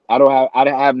up. I don't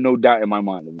have no doubt in my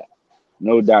mind of that.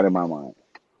 No doubt in my mind.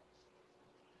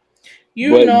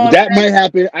 You But know, that might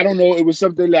happen. I don't know. It was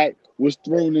something that was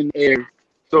thrown in the air.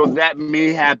 So that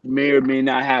may happen, may or may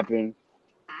not happen.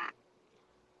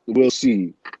 We'll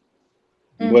see.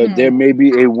 But there hmm may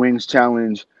be a wings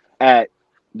challenge at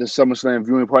the SummerSlam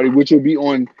viewing party, which will be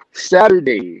on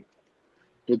Saturday,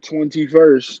 the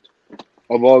 21st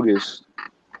of August.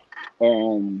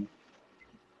 Um,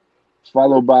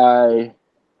 Followed by,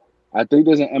 I think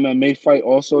there's an MMA fight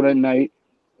also that night.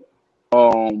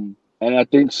 And I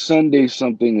think Sunday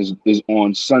something is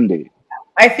on Sunday.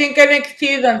 I think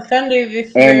NXT is on Sunday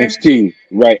this year. NXT,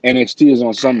 right? NXT is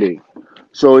on Sunday.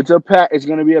 So it's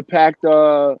gonna be a packed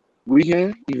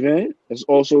weekend event. It's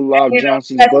also Live You know,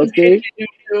 Johnson's birthday.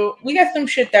 we got some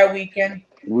shit that weekend.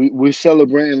 we're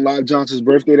celebrating Live Johnson's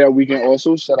birthday that weekend.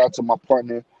 Also, shout out to my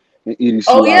partner in EDC,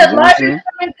 Oh Live yeah,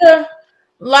 Johnson.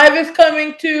 Live is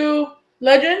coming to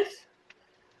Legends.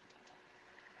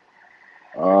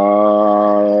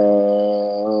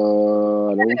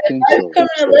 I don't think Live is so. coming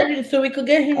to Legends, so we could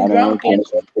get him I don't drunk think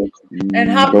so. and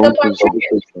hopped up Don't on think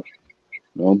so. chicken.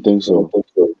 Don't think so.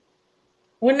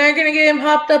 We're not gonna get him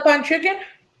hopped up on chicken.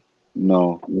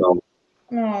 No.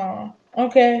 Oh,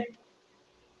 okay.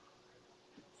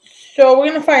 So we're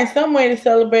gonna find some way to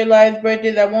celebrate Live's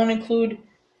birthday that won't include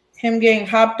him getting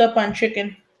hopped up on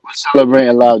chicken. We're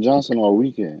celebrating Live Johnson all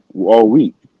weekend, all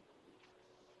week.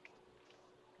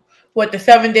 What, the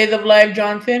 7 days of Live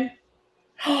Johnson?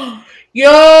 Yo,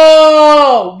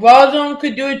 Rawrrzone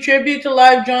could do a tribute to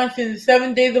Live Johnson. The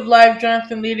 7 days of Live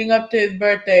Johnson leading up to his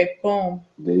birthday. Boom.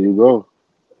 There you go.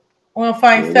 We're gonna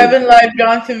find There it is. 7 Live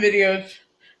Johnson videos.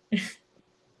 Do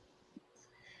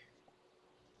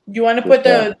you want to Just put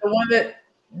that.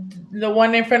 the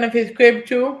one in front of his crib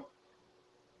too?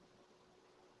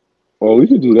 Oh, we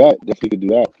could do that. Definitely could do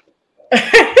that.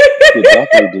 We could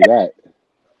definitely do that.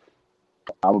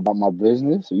 I'm about my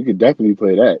business. You could definitely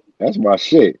play that. That's my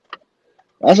shit.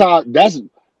 That's how.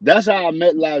 That's how I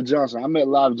met Live Johnson. I met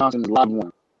Live Johnson in Live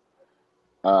One.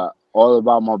 All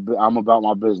about my. I'm about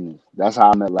my business. That's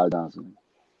how I met Live Johnson.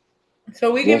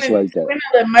 So Just like we're that. gonna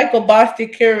let Michael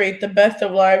Bostic curate the best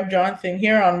of Live Johnson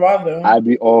here on Rawrrzone. I'd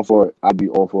be all for it. I'd be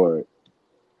all for it.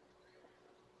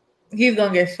 He's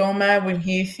gonna get so mad when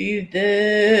he sees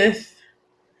this.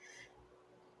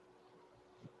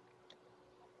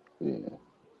 Yeah.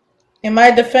 In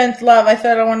my defense, love, I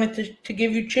said I wanted to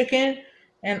give you chicken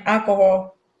and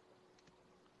alcohol.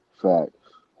 Fact.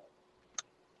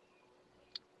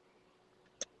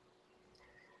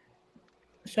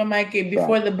 So Mikey,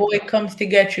 before the boy comes to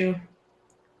get you.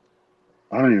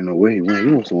 I don't even know where he went.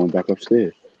 He must have went back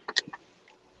upstairs.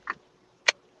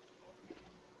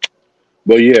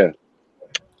 But yeah,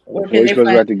 Where can before he they comes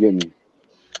find back to get me.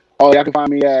 Oh, y'all can find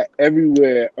me at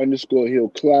everywhere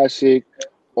 _Hill Classic.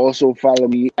 Also follow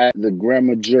me at the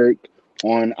Grammar Jerk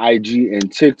on IG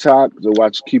and TikTok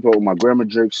to keep up with my Grammar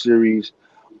Jerk series.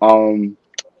 Um,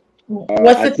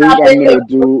 what's I the think I'm topic gonna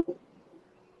do.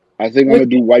 I think I'm with gonna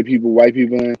do white people, for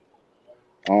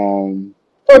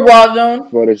Rawrrzone?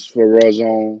 for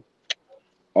Rawrrzone.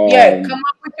 Yeah, come Um,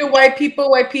 up with your white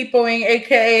peopleing,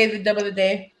 aka the dub of the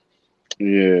day.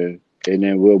 yeah, and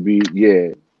then we'll be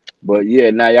but yeah.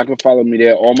 Now y'all can follow me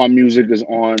there. All my music is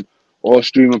on all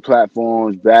streaming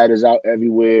platforms. Bad is out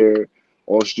everywhere.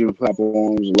 All streaming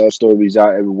platforms. Love Stories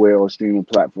out everywhere. All streaming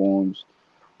platforms.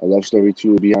 A Love Story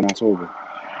 2 will be on October.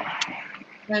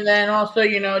 And then also,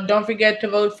 don't forget to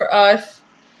vote for us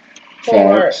for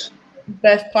Facts.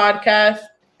 best podcast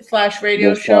 / radio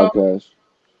Best show. podcast.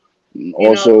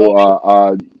 Also,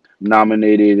 Voting.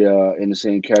 nominated in the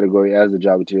same category as the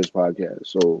Jobber Tears podcast.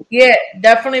 So, Yeah,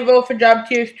 definitely vote for Job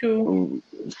Tiers too.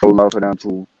 show love for them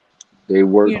too. They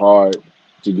work You know, hard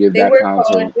to give they that work hard,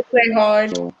 content. they play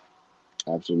hard. So,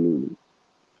 absolutely.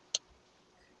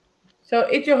 So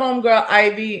it's your homegirl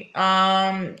Ivy.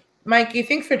 Mikey,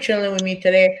 thanks for chilling with me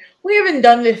today. We haven't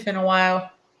done this in a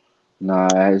while. Nah,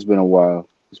 it's been a while.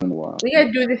 It's been a while. We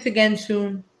gotta do this again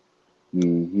soon.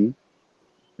 Mm-hmm.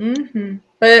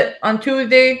 But on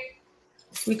Tuesday,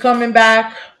 we coming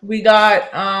back. We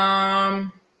got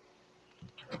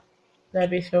that'd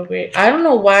be so great. I don't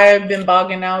know why I've been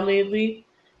bogging out lately.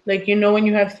 Like when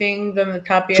you have things on the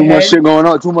top of your Too much head. shit going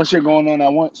on. Too much shit going on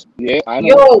at once. Yeah, I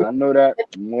know. Yo, I know that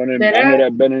more than that I know ass.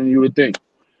 that better than you would think.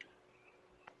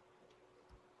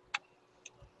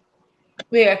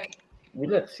 Yeah.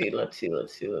 Let's see. What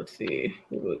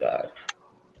do we got?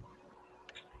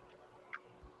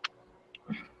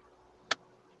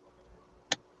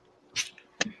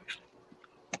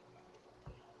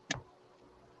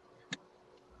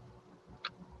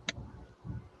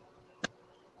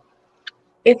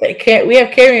 It's like we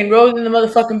have Carrie and Rose in the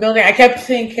motherfucking building. I kept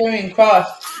saying Carrie and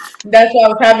Cross. That's why I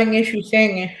was having issues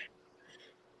saying it.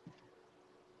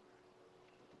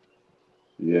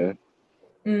 Yeah.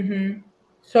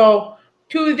 So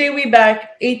Tuesday we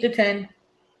back 8 to 10.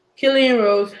 Killian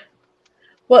Rose.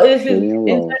 Well, this is Killian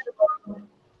inside Rose. the ball.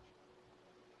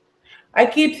 I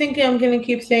keep thinking I'm gonna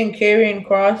keep saying Carrie and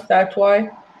Cross. That's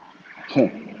why.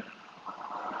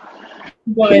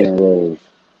 But Killian Rose.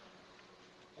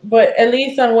 but at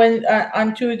least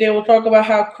on Tuesday we'll talk about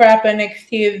how crap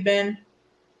NXT has been.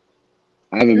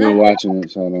 I haven't been Not, watching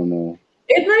it, so I don't know.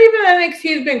 it's not even that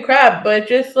NXT has been crap, but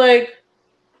just like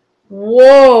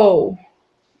whoa.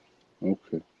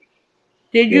 Okay.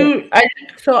 Did Yeah. you?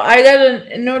 I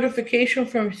got a notification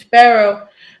from Sparrow,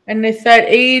 and it said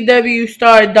AEW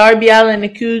star Darby Allin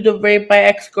accused of rape by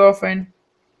ex-girlfriend.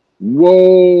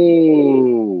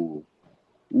 Whoa.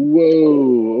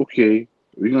 Whoa. Okay.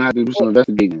 We're gonna have to do some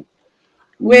investigating.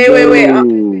 Wait.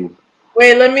 Whoa.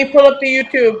 Wait, let me pull up the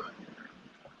YouTube.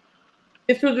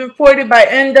 This was reported by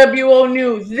NWO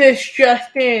News. This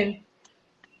just in.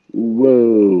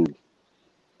 Whoa.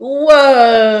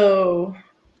 Whoa.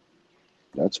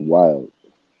 That's wild.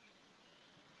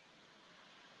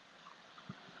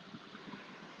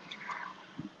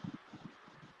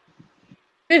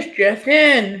 This just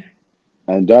in.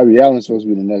 And Darby Allin's supposed to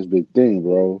be the next big thing,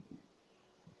 bro.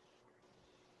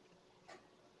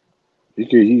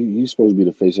 He's supposed to be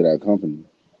the face of that company.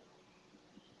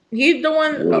 He's the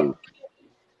one. Whoa.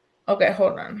 Okay,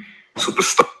 hold on.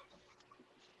 Superstar.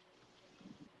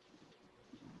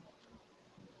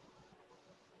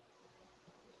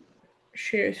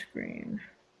 Share screen.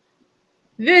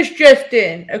 This just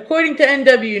in. According to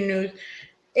NW News,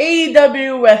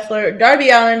 AEW wrestler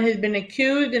Darby Allin has been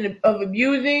accused of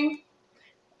abusing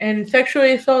and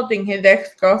sexually assaulting his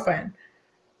ex-girlfriend.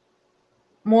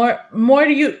 More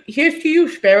to you. Here's to you,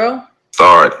 Sparrow.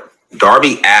 Starred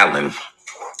Darby Allin,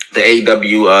 the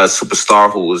AEW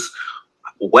superstar who was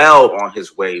well on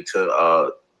his way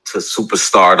to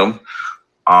superstardom.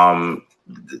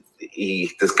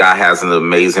 This guy has an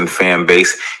amazing fan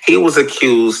base. He was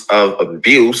accused of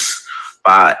abuse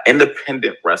by an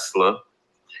independent wrestler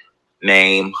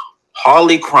named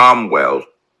Harley Cromwell.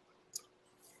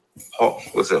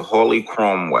 Was it Harley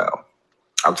Cromwell?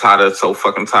 I'm so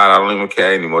fucking tired. I don't even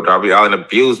care anymore. Darby Allin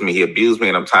abused me. He abused me,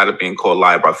 and I'm tired of being called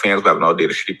liar by fans who have no idea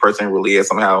the shitty person he really is.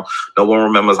 Somehow, no one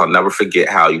remembers. I'll never forget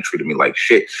how you treated me like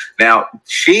shit. Now,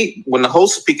 when the whole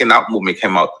speaking out movement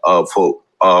came out for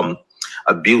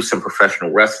abuse in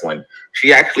professional wrestling,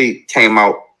 she actually came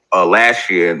out last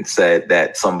year and said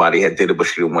that somebody had did it, but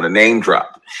she didn't want to name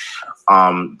drop.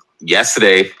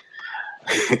 Yesterday,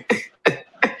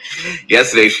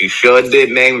 she sure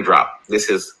did name drop. This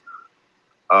is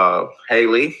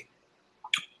Harley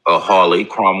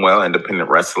Cromwell, independent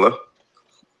wrestler.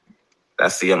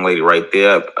 That's the young lady right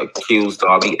there. Accused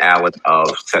Darby Allin of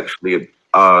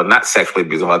not sexually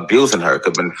abusing her.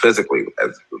 Could have been physically,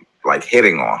 like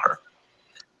hitting on her.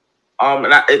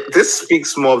 This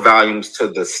speaks more volumes to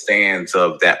the stands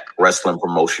of that wrestling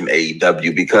promotion,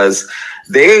 AEW, because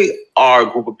they are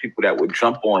a group of people that would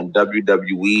jump on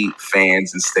WWE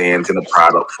fans and stands in the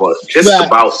product for just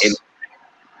about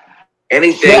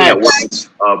anything that was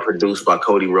produced by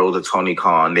Cody Rhodes or Tony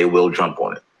Khan. They will jump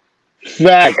on it.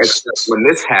 Facts. Except when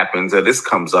this happens or this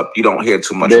comes up, you don't hear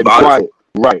too much They're about quiet. it.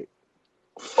 Right.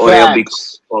 Or they'll be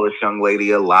call this young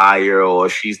lady a liar, or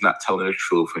she's not telling the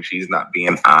truth and she's not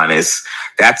being honest.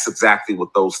 That's exactly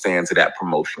what those fans of that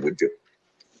promotion would do.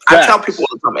 Facts. I tell people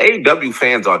all the time, AEW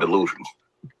fans are delusional.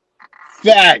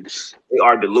 Facts. They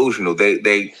are delusional.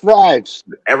 They Facts.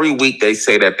 Every week they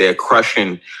say that they're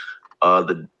crushing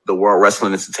the World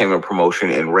Wrestling Entertainment promotion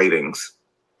in ratings.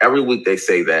 Every week they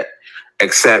say that,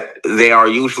 except they are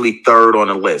usually third on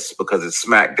the list because it's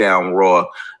SmackDown, Raw,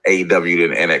 AEW,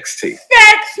 and NXT.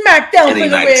 Facts, SmackDown in the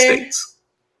United States.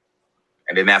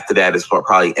 And then after that is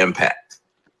probably Impact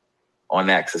on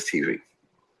Access TV.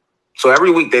 So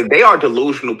every week they are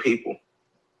delusional people.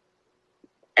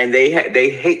 And they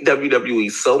hate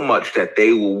WWE so much that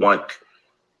they will want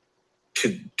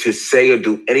to say or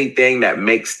do anything that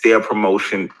makes their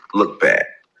promotion look bad.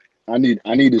 I need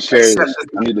to share this.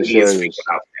 I need to share this.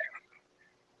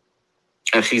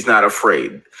 And she's not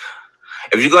afraid.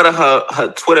 If you go to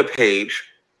her Twitter page,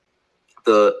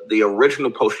 the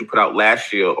original post she put out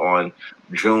last year on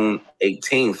June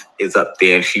 18th is up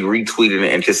there, and she retweeted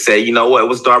it and just said, you know what, it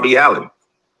was Darby Allin.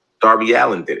 Darby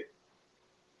Allin did it.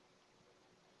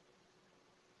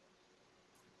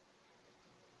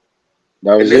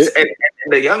 That was it.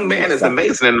 And the young man is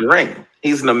amazing in the ring.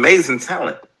 He's an amazing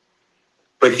talent.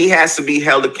 But he has to be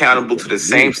held accountable to the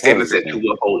same standards that you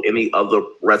will hold any other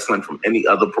wrestling from any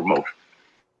other promotion.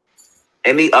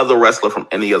 Any other wrestler from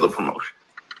any other promotion.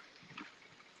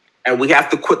 And we have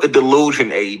to quit the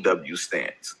delusion AEW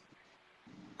stands.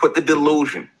 Quit the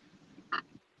delusion.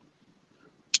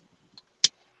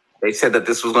 They said that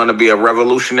this was going to be a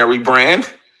revolutionary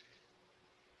brand.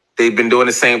 They've been doing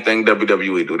the same thing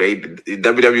WWE do.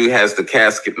 WWE has the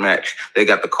casket match. They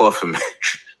got the coffin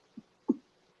match.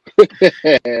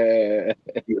 The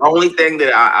only thing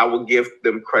that I would give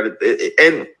them credit,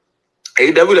 and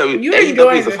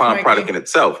AEW is a fine product in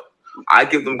itself. I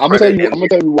give them credit. I'm gonna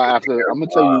tell you why after. I'm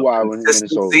gonna tell you why when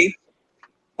it's over.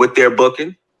 With their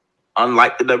booking,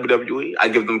 unlike the WWE, I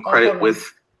give them credit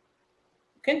with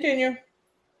continue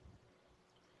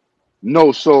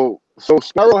No, so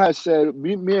Sparrow has said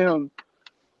me and him.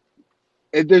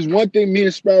 If there's one thing me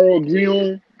and Sparrow agree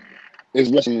on,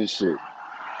 is wrestling and shit.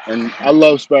 And I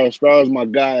love Sparrow. Sparrow's my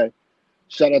guy.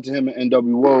 Shout out to him and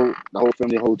NWO, the whole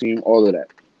family, the whole team, all of that.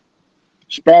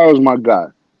 Sparrow's my guy.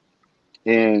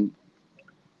 And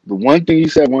the one thing he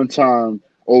said one time,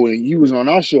 oh, and he was on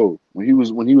our show when he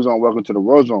was on Welcome to the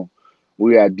Rawrrzone,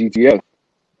 we had DTF.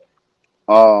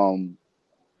 Um,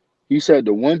 he said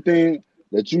the one thing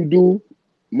that you do,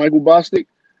 Michael Bostic,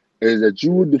 is that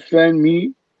you would defend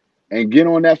me and get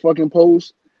on that fucking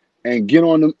post and get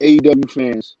on them AEW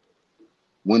fans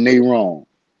when they wrong.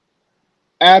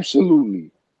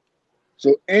 Absolutely.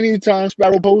 So anytime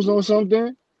Sparrow posts on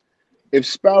something, if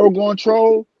Sparrow going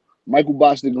troll, Michael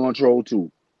Bostic going troll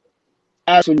too.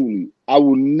 Absolutely. I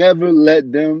will never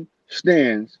let them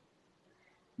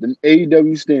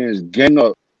AEW stands gang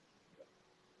up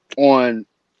on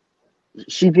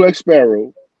Suplex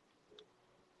Sparrow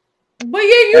But yeah,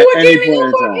 you at were any giving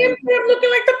point up in on him time. for looking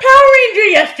like the Power Ranger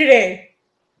yesterday.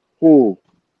 Who?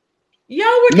 Y'all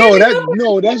were No, giving that up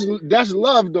no, on that's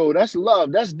love though. That's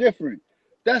love. That's different.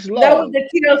 That's that was love. the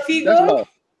TLC That's love. love.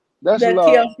 That's That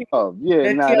love. TLC, Yeah,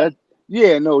 that nah, TLC,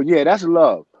 that's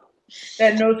love.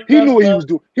 that no He knew scrubs what he love. was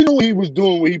doing. He knew what he was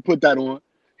doing when he put that on.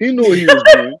 He knew what he was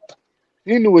doing.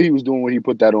 He knew what he was doing when he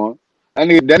put that on. That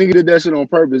nigga did that shit on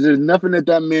purpose. There's nothing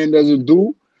that man doesn't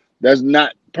do that's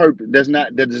not purpose.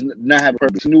 That does not have a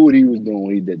purpose. He knew what he was doing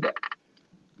when he did that.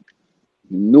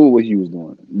 He knew what he was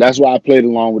doing. That's why I played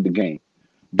along with the game.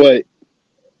 But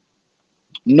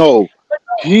no,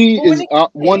 he But when is it comes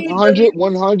to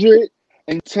AEW,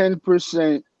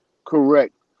 110%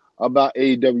 correct about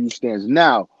AEW stands.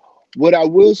 Now, what I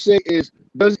will say is,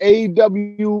 does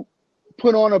AEW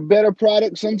put on a better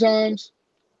product sometimes?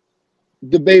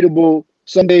 Debatable.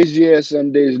 Some days yes,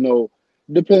 some days no.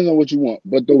 Depends on what you want.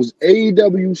 But those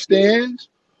AEW stands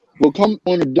will come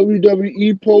on a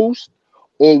WWE post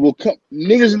or will come.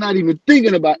 Niggas are not even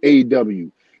thinking about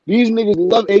AEW. These niggas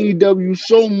love AEW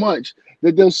so much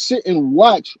that they'll sit and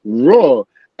watch Raw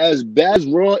as bad as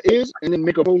Raw is and then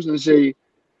make a post and say,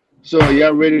 so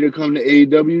y'all ready to come to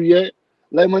AEW yet?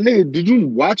 Like, my nigga, did you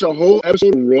watch a whole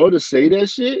episode of Raw to say that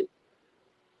shit?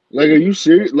 Like, are you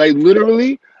serious? Like,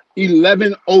 literally,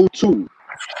 11:02.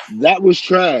 That was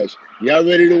trash. Y'all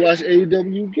ready to watch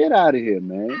AEW? Get out of here,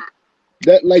 man.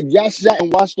 That like y'all sat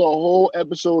and watched the whole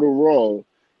episode of Raw,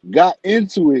 got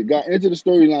into the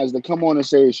storylines that come on and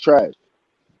say it's trash.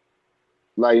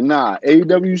 Like, nah,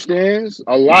 AEW stands,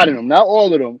 a lot of them, not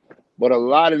all of them, but a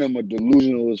lot of them are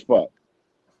delusional as fuck.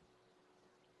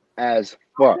 As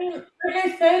I fuck. mean, like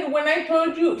I said, when I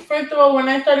told you, first of all, when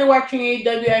I started watching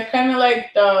AEW, I kind of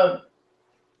like the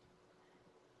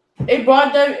it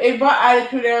brought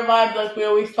Attitude Era vibes like we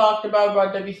always talked about,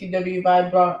 brought WCW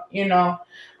vibe, brought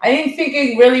I didn't think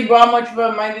it really brought much of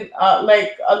a mind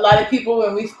like a lot of people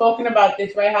when we spoken about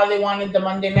this, right? How they wanted the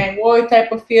Monday Night War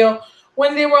type of feel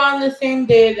when they were on the same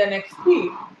day as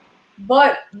NXT.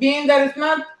 But being that it's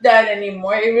not that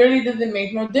anymore, it really doesn't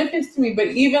make no difference to me. But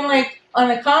even like on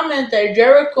a comment that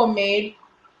Jericho made,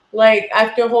 like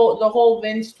after the whole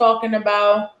Vince talking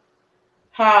about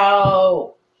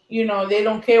how they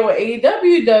don't care what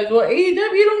AEW does. Well, AEW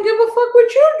don't give a fuck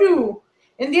what you do.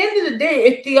 In the end of the day,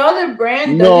 if the other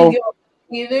brand doesn't No, give a fuck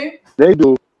either, they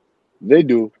do. They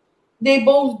do. they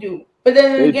both do. But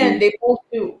then They again, do. they both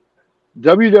do.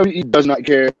 WWE does not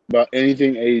care about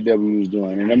anything AEW is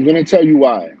doing. And I'm gonna tell you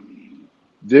why.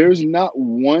 There's not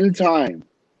one time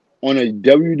on a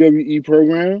WWE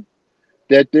program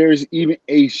that there's even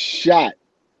a shot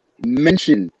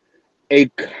mentioned, a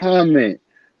comment,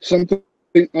 something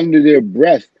under their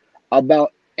breath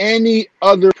about any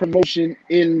other promotion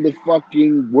in the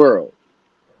fucking world.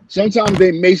 Sometimes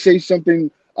they may say something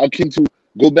akin to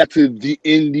go back to the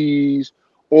indies,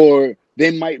 or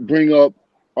they might bring up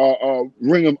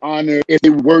Ring of Honor if they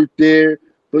worked there,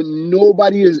 but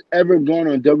nobody has ever gone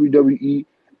on WWE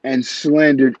and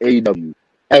slandered AEW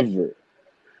ever.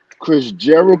 Chris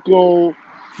Jericho,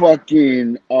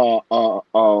 fucking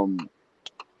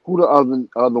who the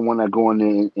other one that go in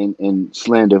there and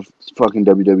slander fucking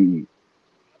WWE?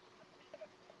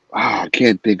 I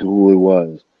can't think of who it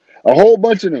was. A whole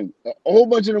bunch of them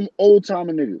old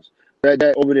timey niggas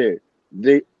that over there.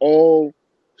 They all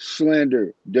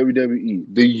slander WWE.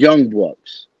 The Young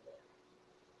Bucks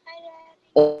Hi, Daddy.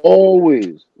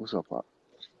 always. What's up, Pop?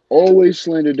 Always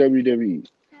slander WWE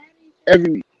Daddy,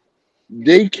 every week.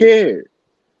 They care.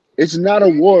 It's not a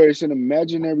Daddy. war. It's an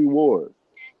imaginary war.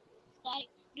 Like,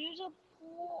 there's a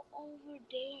pool over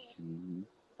there, Mhm.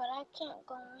 but I can't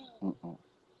go in. Uh-uh.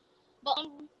 But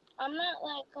I'm not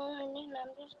like going in. I'm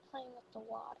just playing with the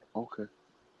water. Okay.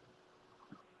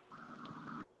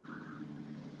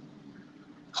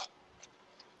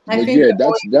 I But think yeah,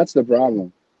 the that's the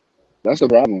problem. That's the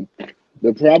problem.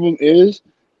 The problem is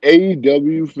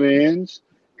AEW fans,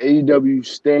 AEW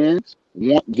stands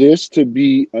want this to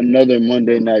be another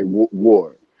Monday Night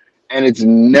War, and it's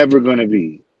never gonna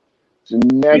be. It's you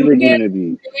never can't gonna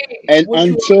be. say And what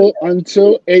you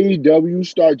until AEW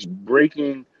starts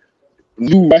breaking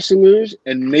new wrestlers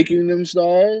and making them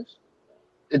stars,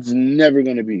 it's never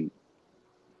gonna be.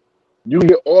 You can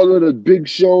get all of the big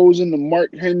shows and the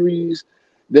Mark Henrys.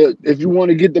 The if you want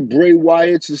to get the Bray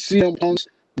Wyatts, the CM Punks,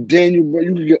 Daniel,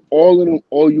 you can get all of them.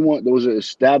 All you want. Those are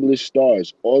established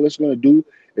stars. All it's gonna do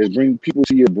is bring people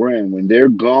to your brand. When they're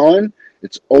gone,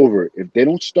 it's over. If they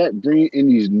don't start bringing in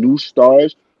these new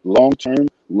stars, long term,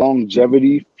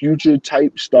 longevity, future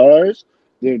type stars,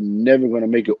 they're never gonna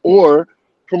make it. Or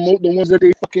promote the ones that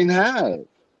they fucking have.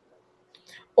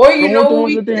 or you Promote know the what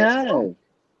ones we that could they just do? have.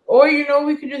 Or you know what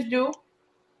we could just do?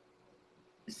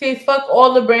 Say fuck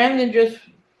all the brands and just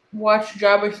watch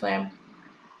Jobberslam.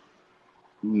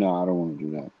 No, I don't want to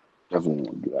do that. Definitely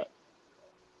want to do that.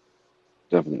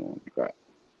 Definitely want to do that.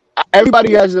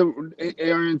 Everybody has are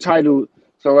entitled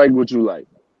to like what you like.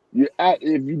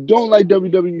 If you don't like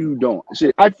WWE, you don't.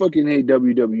 Shit, I fucking hate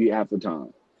WWE half the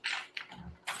time.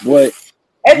 But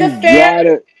As you a fan,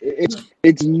 gotta.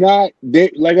 It's not.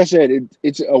 Like I said,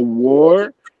 it's a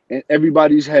war in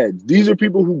everybody's heads. These are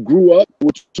people who grew up,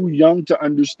 were too young to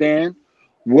understand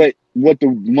what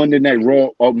the Monday Night Raw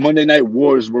or Monday Night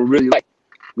Wars were really like.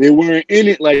 They weren't in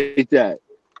it like that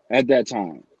at that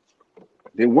time.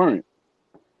 They weren't.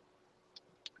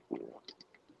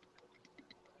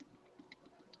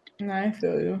 no, I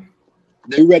feel you.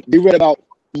 They read about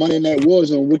Monday Night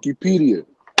Wars on Wikipedia,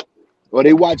 or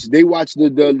they watched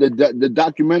the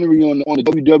documentary on the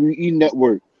WWE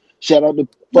Network. Shout out to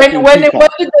fucking When it was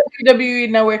Peacock the WWE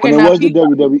network when and it not was the Peacock.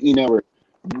 WWE Network.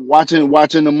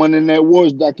 Watching the Monday Night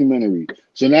Wars documentary.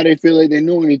 So now they feel like they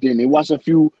know anything. They watch a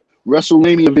few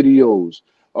WrestleMania videos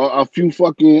or a few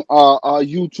fucking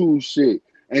YouTube shit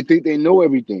and think they know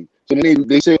everything. So then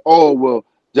they say, oh well,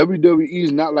 WWE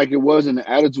is not like it was in the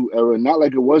Attitude Era, not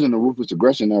like it was in the Ruthless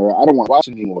Aggression era. I don't want to watch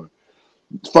anymore.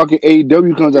 Fucking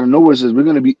AEW comes out of nowhere and says we're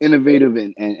gonna be innovative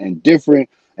and different,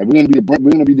 and we're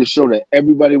gonna be the show that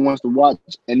everybody wants to watch,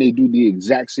 and they do the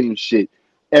exact same shit.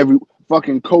 Every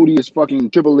fucking Cody is fucking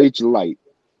Triple H light.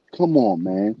 Come on,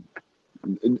 man.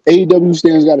 AEW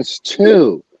stands gotta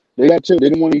chill. They got chill. They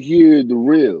don't want to hear the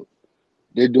real.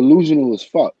 They're delusional as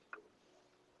fuck,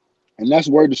 and that's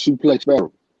word to Suplex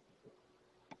Barrel.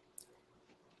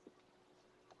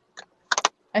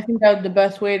 I think that was the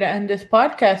best way to end this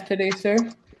podcast today, sir.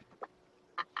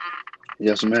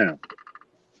 Yes, ma'am.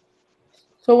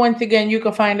 So once again, you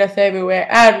can find us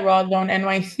everywhere at Rawrrzone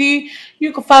NYC.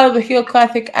 You can follow the Heel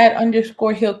Classic at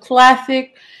 _ Heel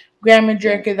Classic. Grammar Yeah,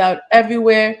 Jerk is out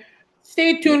everywhere.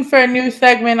 Stay yeah, tuned for a new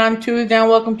segment on Tuesday. And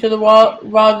welcome to the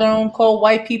Rawrrzone called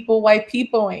White People, White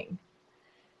Peopling,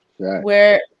 right.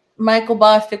 where Michael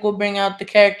Bostic will bring out the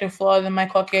character flaws in my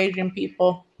Caucasian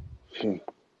people.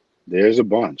 There's a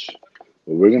bunch,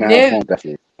 but we're gonna have There's, fun with that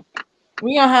shit.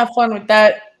 we gonna have fun with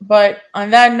that. But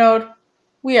on that note,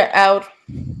 we are out.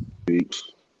 Peace.